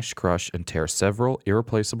smash, crush, and tear several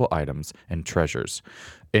irreplaceable items and treasures.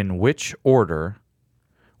 In which order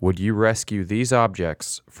would you rescue these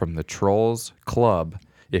objects from the troll's club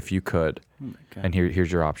if you could? And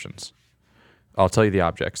here's your options. I'll tell you the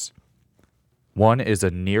objects. 1 is a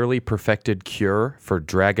nearly perfected cure for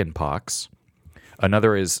dragonpox.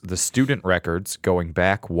 Another is the student records going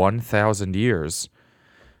back 1,000 years.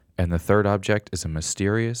 And the third object is a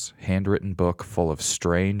mysterious handwritten book full of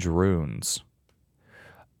strange runes.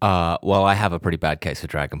 Well, I have a pretty bad case of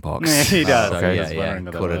dragonpox. He does. So, Okay. yeah, Just wondering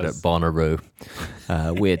what that Caught it was. at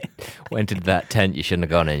Bonnaroo. Weird. Went into that tent you shouldn't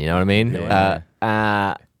have gone in. You know what I mean?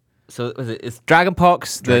 So was it? It's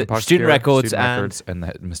dragonpox, the Dragonpox student cure, records, student and records, and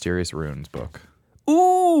the mysterious runes book.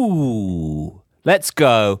 ooh, let's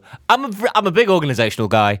go. I'm a big organizational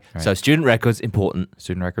guy, so student records important,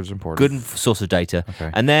 Student records are important. good source of data, Okay.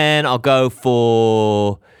 and then I'll go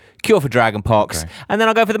for cure for dragonpox, Okay. and then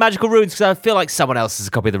I'll go for the magical runes because I feel like someone else has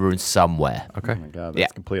a copy of the runes somewhere. Okay. Oh my god, that's Yeah.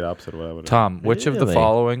 complete opposite of what I would have. Tom, which of the Really?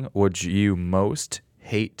 following would you most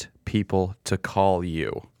hate people to call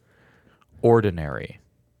you? Ordinary,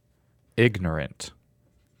 ignorant,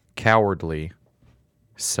 cowardly,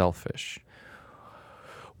 selfish.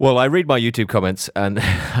 Well, I read my YouTube comments, and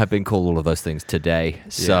I've been called all of those things today.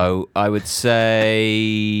 So I would say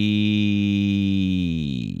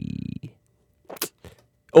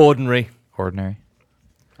ordinary. Ordinary.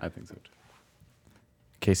 I think so too.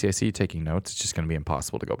 Casey, I see you taking notes. It's just going to be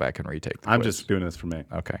impossible to go back and retake the I'm quiz. just doing this for me.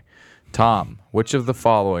 Okay. Tom, which of the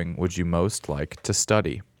following would you most like to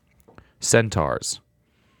study? Centaurs,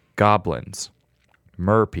 goblins,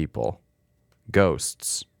 merpeople,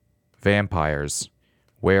 ghosts, vampires,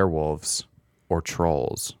 werewolves, or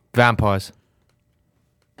trolls? Vampires.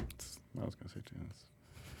 I was gonna say too.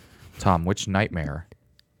 Tom, which nightmare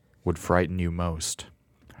would frighten you most?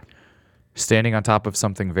 Standing on top of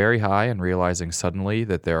something very high and realizing suddenly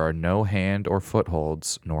that there are no hand or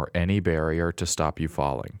footholds nor any barrier to stop you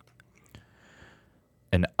falling.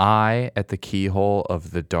 An eye at the keyhole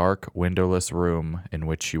of the dark, windowless room in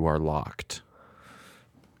which you are locked.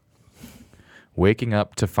 Waking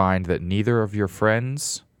up to find that neither of your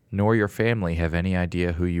friends nor your family have any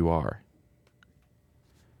idea who you are.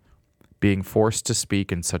 Being forced to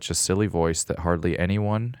speak in such a silly voice that hardly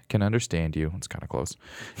anyone can understand you. It's kind of close.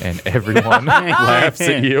 And everyone laughs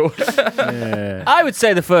at you. I would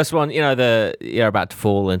say the first one, you're about to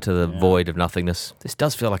fall into the void of nothingness. This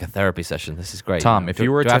does feel like a therapy session. This is great. Tom, if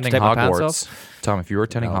you were Do I have to attending take my pants off?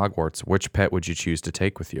 Hogwarts, which pet would you choose to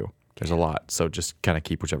take with you? There's a lot, so just kind of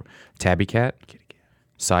keep whichever. Tabby cat,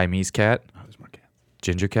 Siamese cat, Oh, there's more cats.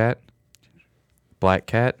 ginger cat, black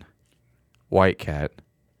cat, white cat,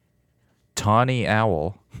 tawny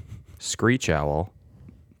owl, screech owl,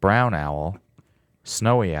 brown owl,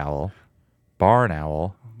 snowy owl, barn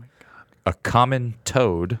owl, a common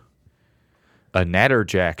toad, a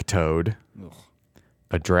natterjack toad,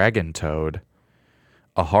 a dragon toad,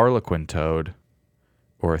 a harlequin toad,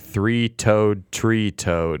 or a three-toed tree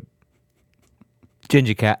toad?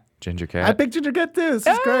 Ginger cat. Ginger cat. I picked Ginger Cat too. This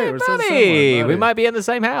is great. We're so buddy. similar, We might be in the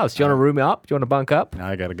same house. Do you want to room it up? Do you want to bunk up? No,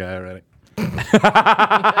 I got a guy already.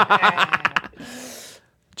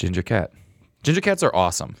 Ginger cat. Ginger cats are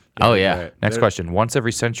awesome. Oh, yeah. Right. Next question. Once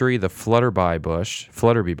every century, the flutterby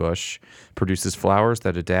bush produces flowers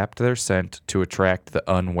that adapt their scent to attract the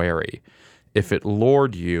unwary. If it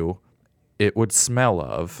lured you, it would smell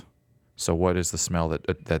of. So what is the smell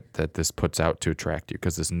that this puts out to attract you?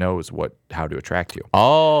 Because this knows how to attract you.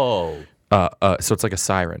 Oh. So it's like a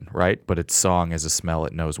siren, right? But its song is a smell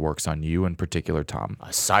it knows works on you in particular, Tom.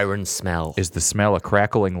 A siren smell. Is the smell a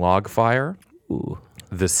crackling log fire? Ooh.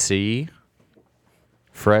 The sea?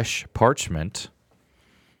 Fresh parchment?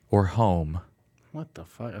 Or home? What the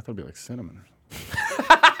fuck? I thought it'd be like cinnamon.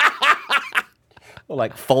 Or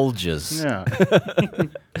like Folgers. Yeah.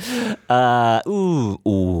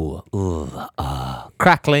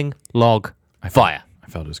 Crackling log fire. I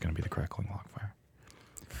felt it was going to be the crackling log fire.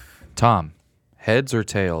 Tom, heads or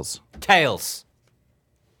tails? Tails.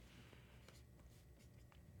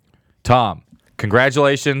 Tom,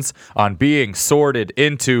 congratulations on being sorted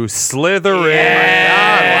into Slytherin.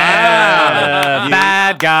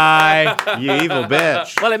 Bad guy. You evil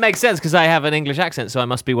bitch. Well, it makes sense because I have an English accent, so I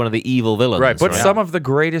must be one of the evil villains. Right, but some of the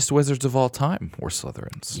greatest wizards of all time were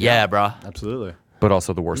Slytherins. Yeah, bruh. Absolutely. But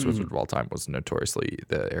also the worst wizard of all time was notoriously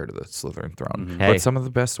the heir to the Slytherin throne. Hey. But some of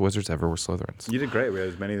the best wizards ever were Slytherins. You did great. We had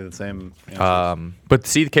as many of the same answers. But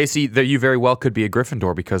see, Casey, that you very well could be a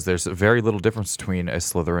Gryffindor because there's very little difference between a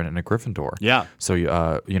Slytherin and a Gryffindor. Yeah. So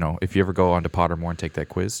if you ever go on to Pottermore and take that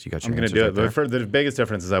quiz, you got your I'm going to answers do it. right there. But for the biggest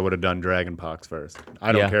difference is I would have done Dragonpox first.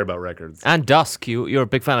 I don't Yeah. care about records. And Dusk. You're a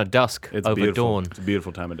big fan of Dusk It's over beautiful. Dawn, It's a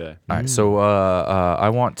beautiful time of day. All right, so I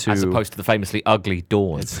want to. as opposed to the famously ugly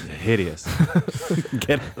Dawn. It's hideous.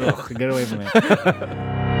 Get away from me.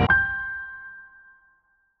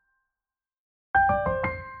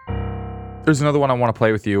 There's another one I want to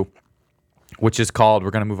play with you, which is called. We're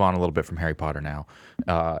going to move on a little bit from Harry Potter now,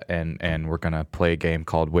 and we're going to play a game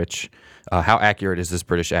called Which. How accurate is this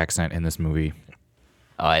British accent in this movie?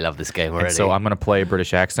 Oh, I love this game already. And so I'm going to play a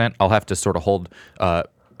British accent. I'll have to sort of hold.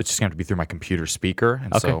 It's just going to have to be through my computer speaker,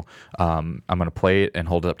 and so I'm going to play it and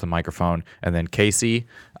hold it up to the microphone. And then Casey,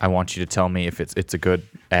 I want you to tell me if it's a good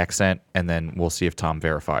accent, and then we'll see if Tom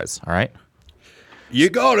verifies. All right. You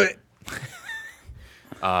got it.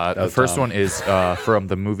 The first one is from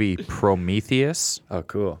the movie Prometheus. Oh,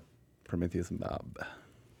 cool. Prometheus and Bob.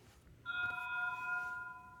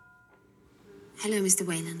 Hello, Mr.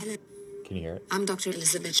 Wayland. Can you hear it? I'm Dr.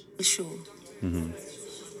 Elizabeth Shaw.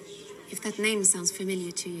 If that name sounds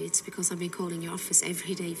familiar to you, it's because I've been calling your office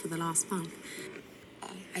every day for the last month.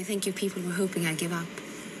 I think you people were hoping I'd give up.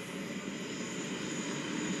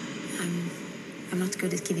 I'm not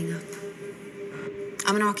good at giving up.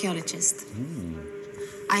 I'm an archaeologist.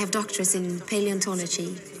 I have doctorates in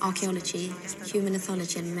paleontology, archaeology, human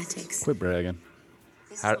ethology, and mimetics. Quit bragging.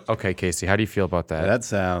 Okay, Casey, how do you feel about that? That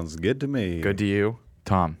sounds good to me. Good to you,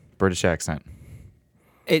 Tom? British accent.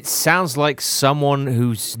 it sounds like someone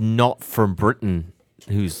who's not from Britain,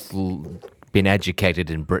 who's been educated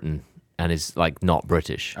in Britain and is like not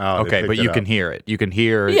British. Oh, they Okay, picked but it you up. can hear it. You can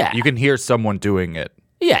hear. Yeah. You can hear someone doing it.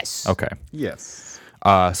 Yes. Okay. Yes.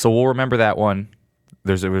 So we'll remember that one.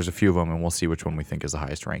 There's a few of them, and we'll see which one we think is the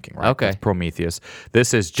highest ranking. Right? Okay. That's Prometheus.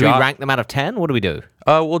 This is. Do we rank them out of 10? What do we do?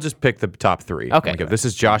 We'll just pick the top three. Okay. This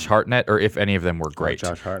is Josh Hartnett, or if any of them were great.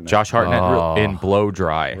 Josh Hartnett. Josh Hartnett in Blow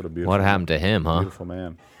Dry. What a beautiful, What happened to him, huh? beautiful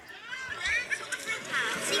man.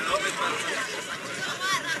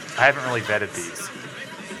 I haven't really vetted these.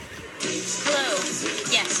 Hello.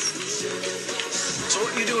 Yes. So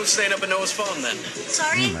what are you doing staying up at Noah's farm then?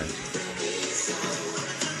 Sorry?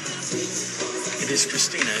 It is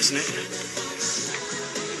Christina, isn't it?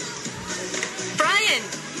 Brian!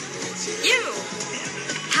 You!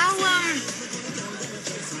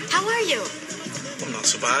 How are you? Well, not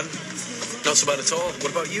so bad. Not so bad at all.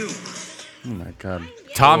 What about you? Oh my God.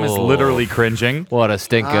 Tom is literally cringing. What a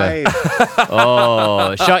stinker. I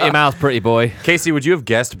Oh, shut your mouth, pretty boy. Casey, would you have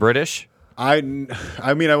guessed British? mean,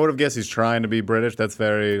 I would have guessed he's trying to be British. That's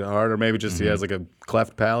very hard. Or maybe just he has like a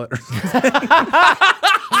cleft palate or something.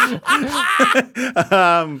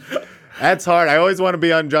 That's hard. I always want to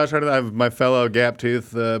be on Josh Hartnett. I have my fellow gap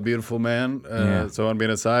tooth, beautiful man. So I want to be on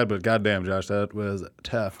his side. But goddamn, Josh, that was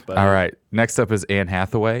tough. But All right. Next up is Anne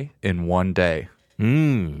Hathaway in One Day.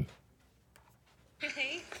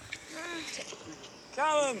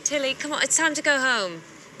 Callum! Tilly, come on, it's time to go home.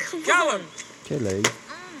 Come Callum! on. Kelly.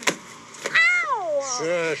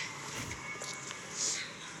 Shush.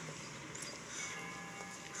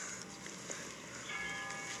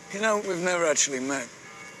 You know, we've never actually met.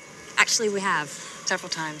 Actually, we have. Several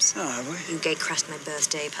times. Oh, have we? You gate-crashed my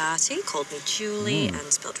birthday party, called me Julie, and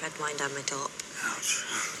spilt red wine down my top. Ouch.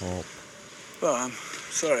 Well, I'm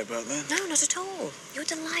sorry about that. No, not at all. You were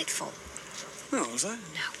delightful. No, was I?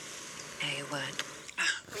 No, you weren't.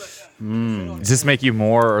 Does this make you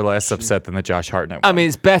more or less upset than the Josh Hartnett one? I mean,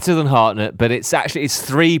 it's better than Hartnett, but it's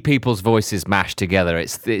three people's voices mashed together.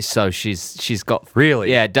 It's so she's got Really?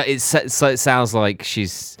 Yeah, it sounds like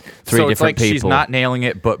she's three so different it's like people. she's not nailing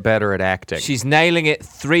it, but better at acting. She's nailing it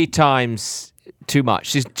 3 times too much.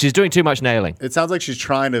 She's doing too much nailing. It sounds like she's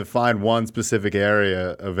trying to find one specific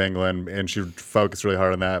area of England, and she focused really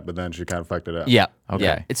hard on that, but then she kind of fucked it up. Yeah. Okay.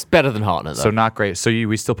 Yeah. It's better than Hartnett, though. So not great. So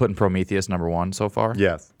we still putting Prometheus number 1 so far?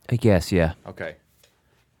 Yes. I guess, yeah. Okay.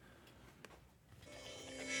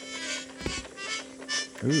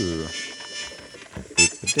 Ooh.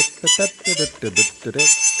 This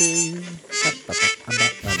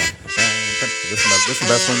is the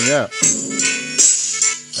best one yet.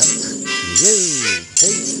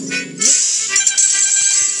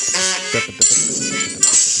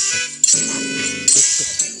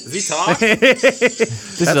 Is he talk?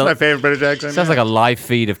 That's my favorite British accent. Sounds like a live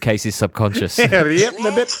feed of Casey's subconscious. Yep.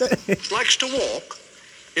 Likes to walk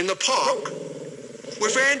in the park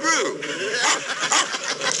with Andrew.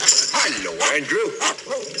 Hello, Andrew.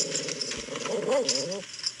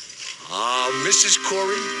 Mrs.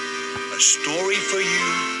 Corey, a story for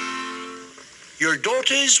you. Your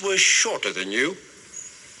daughters were shorter than you,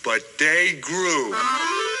 but they grew.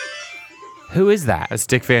 Who is that? That's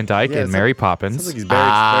Dick Van Dyke and Mary Poppins. Sounds like he's barely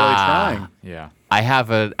trying. Yeah, I have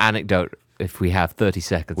an anecdote if we have 30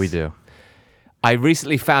 seconds. we do. I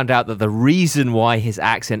recently found out that the reason why his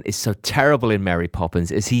accent is so terrible in Mary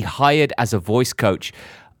Poppins is he hired as a voice coach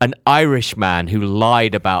an Irish man who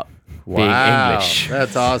lied about being English.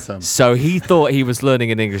 That's awesome. So he thought he was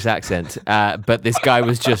learning an English accent, but this guy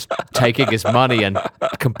was just taking his money and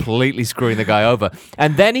completely screwing the guy over.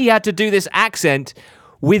 And then he had to do this accent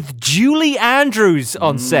with Julie Andrews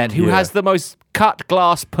on set, who has the most cut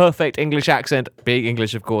glass, perfect English accent, being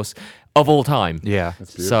English, of course, of all time. Yeah.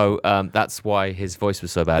 So that's why his voice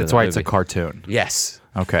was so bad. That's in that why it's a movie. cartoon. Yes.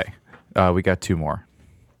 Okay. We got 2 more.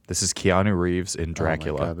 This is Keanu Reeves in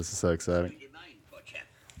Dracula. Oh my God, this is so exciting.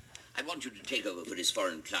 I want you to take over for his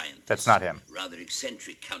foreign client. That's not him. Rather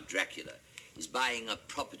eccentric Count Dracula is buying up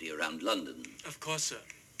property around London. Of course, sir.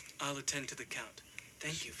 I'll attend to the Count.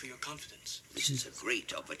 Thank you for your confidence. This is a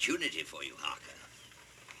great opportunity for you, Harker.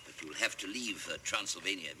 But you'll have to leave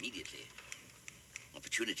Transylvania immediately.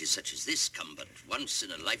 Opportunities such as this come but once in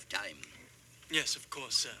a lifetime. Yes, of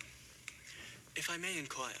course, sir. If I may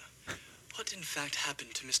inquire, what in fact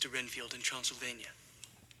happened to Mr. Renfield in Transylvania?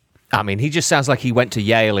 I mean, he just sounds like he went to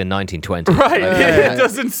Yale in 1920. Right. It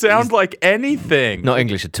doesn't sound like anything. Not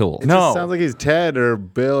English at all. No. It sounds like he's Ted or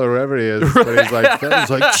Bill or whoever he is. But he's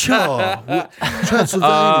like, Chaw, Transylvania.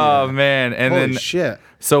 Oh, man. And Holy then shit.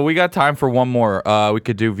 So we got time for one more. We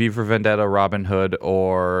could do V for Vendetta, Robin Hood,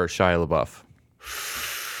 or Shia LaBeouf.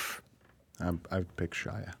 I pick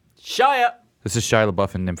Shia. Shia. This is Shia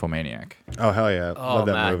LaBeouf in Nymphomaniac. Oh, hell yeah. Love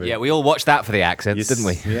that man. movie. Yeah, we all watched that for the accents, didn't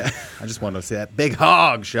we? Yeah. I just wanted to see that big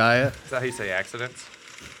hog, Shia. Is that how you say accidents?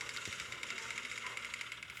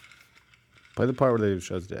 Play the part where they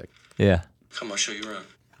shows dick. Yeah. Come, I'll show you around.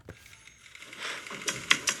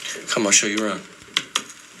 Come, I'll show you around.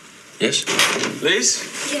 Yes?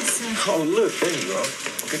 Liz? Yes, sir. Oh, look, there you go.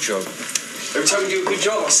 Good job. Every time you do a good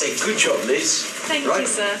job, I say, good job, Liz. Thank you,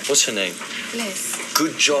 sir. What's her name? Liz.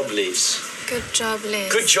 Good job, Liz. Good job,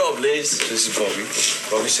 Liz. Good job, Liz. This is Bobby.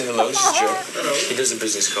 Bobby, say hello. This is Joe. Hello. He does the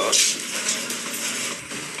business cards.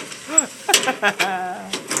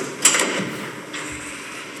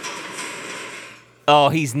 Oh,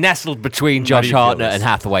 he's nestled between Josh you feel Hartnett this? and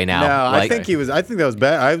Hathaway now. No, I Like- think that was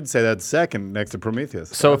bad. I would say that's second next to Prometheus.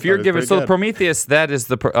 So I if you're thought it was giving pretty the good. Prometheus, that is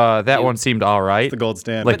that one seemed all right. the gold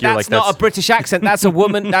standard. Like But you're that's like not a British accent. That's a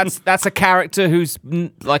woman. That's a character who's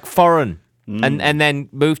like foreign, and then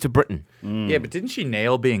moved to Britain. Yeah, but didn't she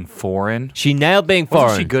nail being foreign? She nailed being Wasn't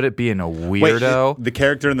foreign. she good at being a Wait, weirdo? the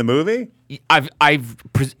character in the movie? I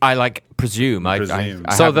presume. Presume. I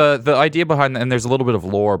So haven't- the idea behind, and there's a little bit of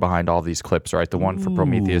lore behind all these clips, right? The one for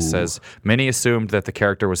Prometheus says many assumed that the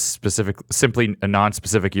character was simply a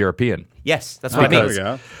non-specific European. yes, that's what it There means. we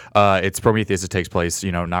go. It's Prometheus. It takes place,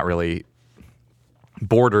 not really.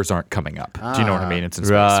 Borders aren't coming up. Do you know what I mean? It's in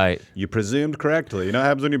space. Right. You presumed correctly. You know what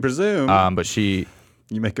happens when you presume? But she.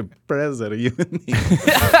 You make a prez out of you and me.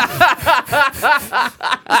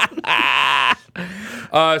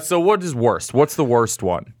 So what is worst? What's the worst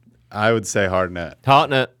one? I would say Hartnett.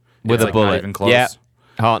 Hartnett with It's a like bullet. not even close? Yeah.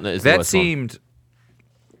 Hartnett is the That worst one. seemed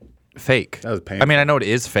fake. That was I painful. mean, I know it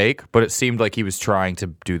is fake, but it seemed like he was trying to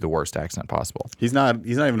do the worst accent possible. He's not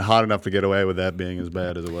even hot enough to get away with that being as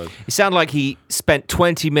bad as it was. It sounded like he spent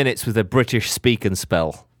 20 minutes with a British speak and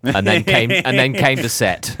spell, and then came to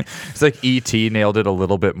set. It's like E.T. nailed it a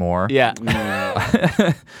little bit more. Yeah.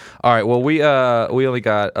 All right. Well, we only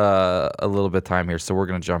got a little bit of time here, so we're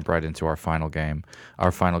gonna jump right into our final game.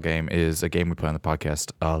 Our final game is a game we play on the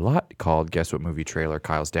podcast a lot called Guess What Movie Trailer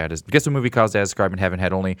Guess what movie Kyle's dad described and haven't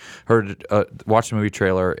had only heard watched the movie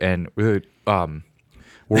trailer and we're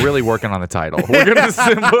really working on the title. We're gonna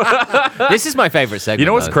This is my favorite segment. You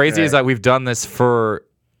know what's though. crazy is that we've done this for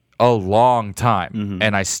a long time,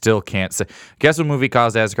 and I still can't say. Guess what movie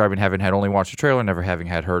Kyle's dad described and haven't had only watched the trailer, never having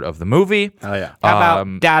had heard of the movie. Oh yeah. How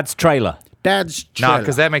about Dad's trailer? Dad's No,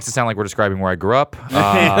 because that makes it sound like we're describing where I grew up.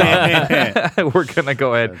 We're going to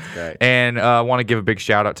go ahead and want to give a big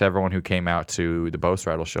shout out to everyone who came out to the Boast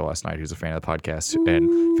Rattle show last night, who's a fan of the podcast,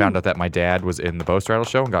 and found out that my dad was in the Boast Rattle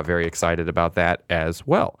show and got very excited about that as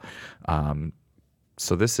well.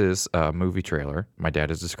 So this is a movie trailer my dad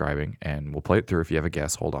is describing, and we'll play it through. If you have a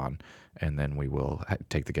guess, hold on, and then we will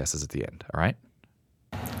take the guesses at the end. All right?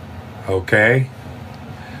 Okay.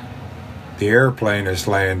 The airplane is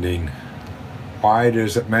landing. Why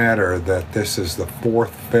does it matter that this is the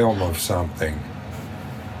fourth film of something?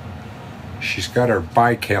 She's got her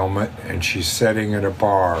bike helmet and she's sitting at a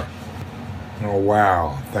bar. Oh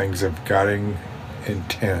wow, things have gotten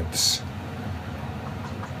intense.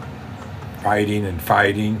 Fighting and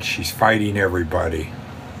fighting, she's fighting everybody.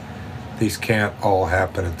 These can't all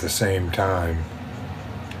happen at the same time.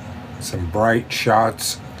 Some bright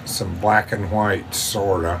shots, some black and white,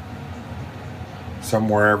 sorta.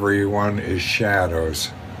 Somewhere everyone is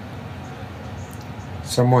shadows.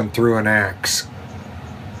 Someone threw an axe.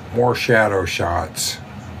 More shadow shots.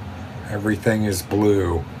 Everything is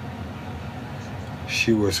blue.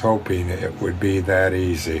 She was hoping it would be that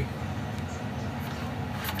easy.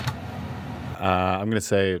 I'm gonna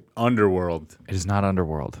say Underworld. It is not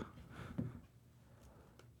Underworld.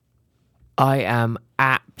 I am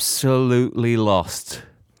absolutely lost.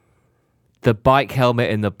 The bike helmet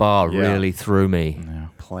in the bar really threw me. Yeah.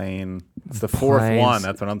 Plane. It's the fourth one.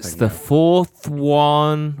 That's what I'm thinking. It's the fourth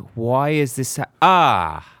one. Why is this?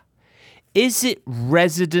 Is it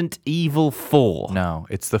Resident Evil 4? No,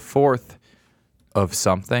 it's the fourth of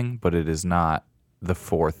something, but it is not the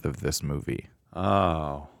fourth of this movie.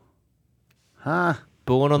 Oh. Huh?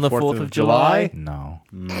 Born on the 4th of July? No.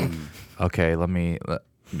 Okay,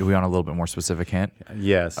 do we want a little bit more specific hint?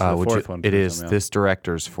 Yes, the fourth one. It is this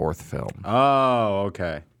director's fourth film. Oh,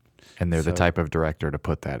 okay. And they're the type of director to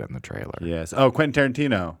put that in the trailer. Yes. Oh, Quentin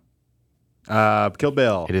Tarantino. Kill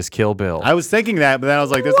Bill. It is Kill Bill. I was thinking that, but then I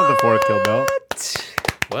was like, "This is the fourth Kill Bill."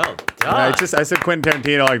 Well done. I said Quentin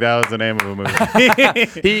Tarantino like that was the name of a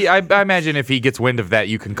movie. I imagine if he gets wind of that,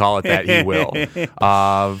 you can call it that. He will.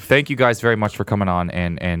 Thank you guys very much for coming on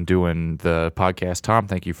and doing the podcast. Tom,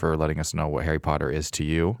 thank you for letting us know what Harry Potter is to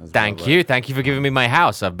you. Thank you. Thank you for giving me my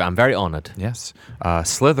house. I'm very honored. Yes.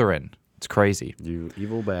 Slytherin. It's crazy. You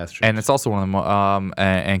evil bastard. And it's also one of the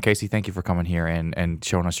and Casey, thank you for coming here and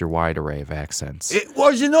showing us your wide array of accents. It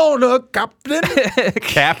was an honor, Captain.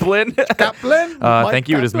 Kaplan. Kaplan. Thank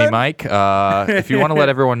you. It is me, Mike. If you want to let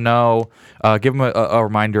everyone know, give them a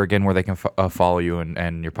reminder again where they can follow you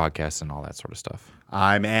and your podcast and all that sort of stuff.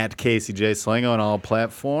 I'm at Casey J. Slingo on all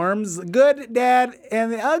platforms. Good Dad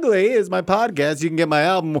and the Ugly is my podcast. You can get my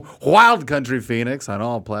album, Wild Country Phoenix, on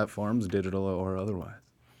all platforms, digital or otherwise.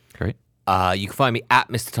 Great. You can find me at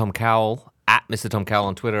Mr. Tom Cowell,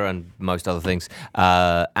 on Twitter and most other things.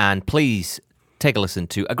 And please take a listen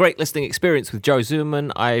to A Great Listening Experience with Joe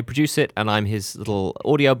Zuman. I produce it, and I'm his little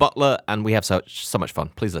audio butler, and we have so much fun.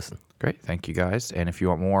 Please listen. Great. Thank you, guys. And if you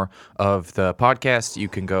want more of the podcast, you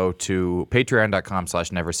can go to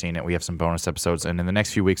patreon.com/neverseenit. We have some bonus episodes. And in the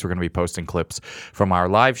next few weeks, we're going to be posting clips from our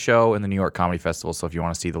live show in the New York Comedy Festival. So if you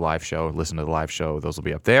want to see the live show, listen to the live show, those will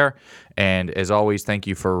be up there. And as always, thank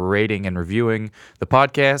you for rating and reviewing the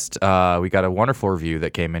podcast. We got a wonderful review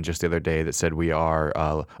that came in just the other day that said we are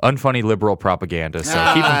unfunny liberal propaganda. So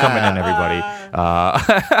keep them coming in, everybody.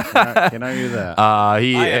 Can I do that? I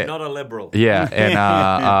am not a liberal. Yeah.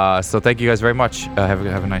 And so thank you guys very much. Have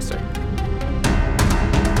a nice day.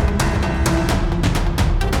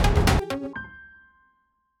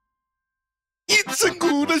 It's a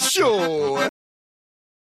good show.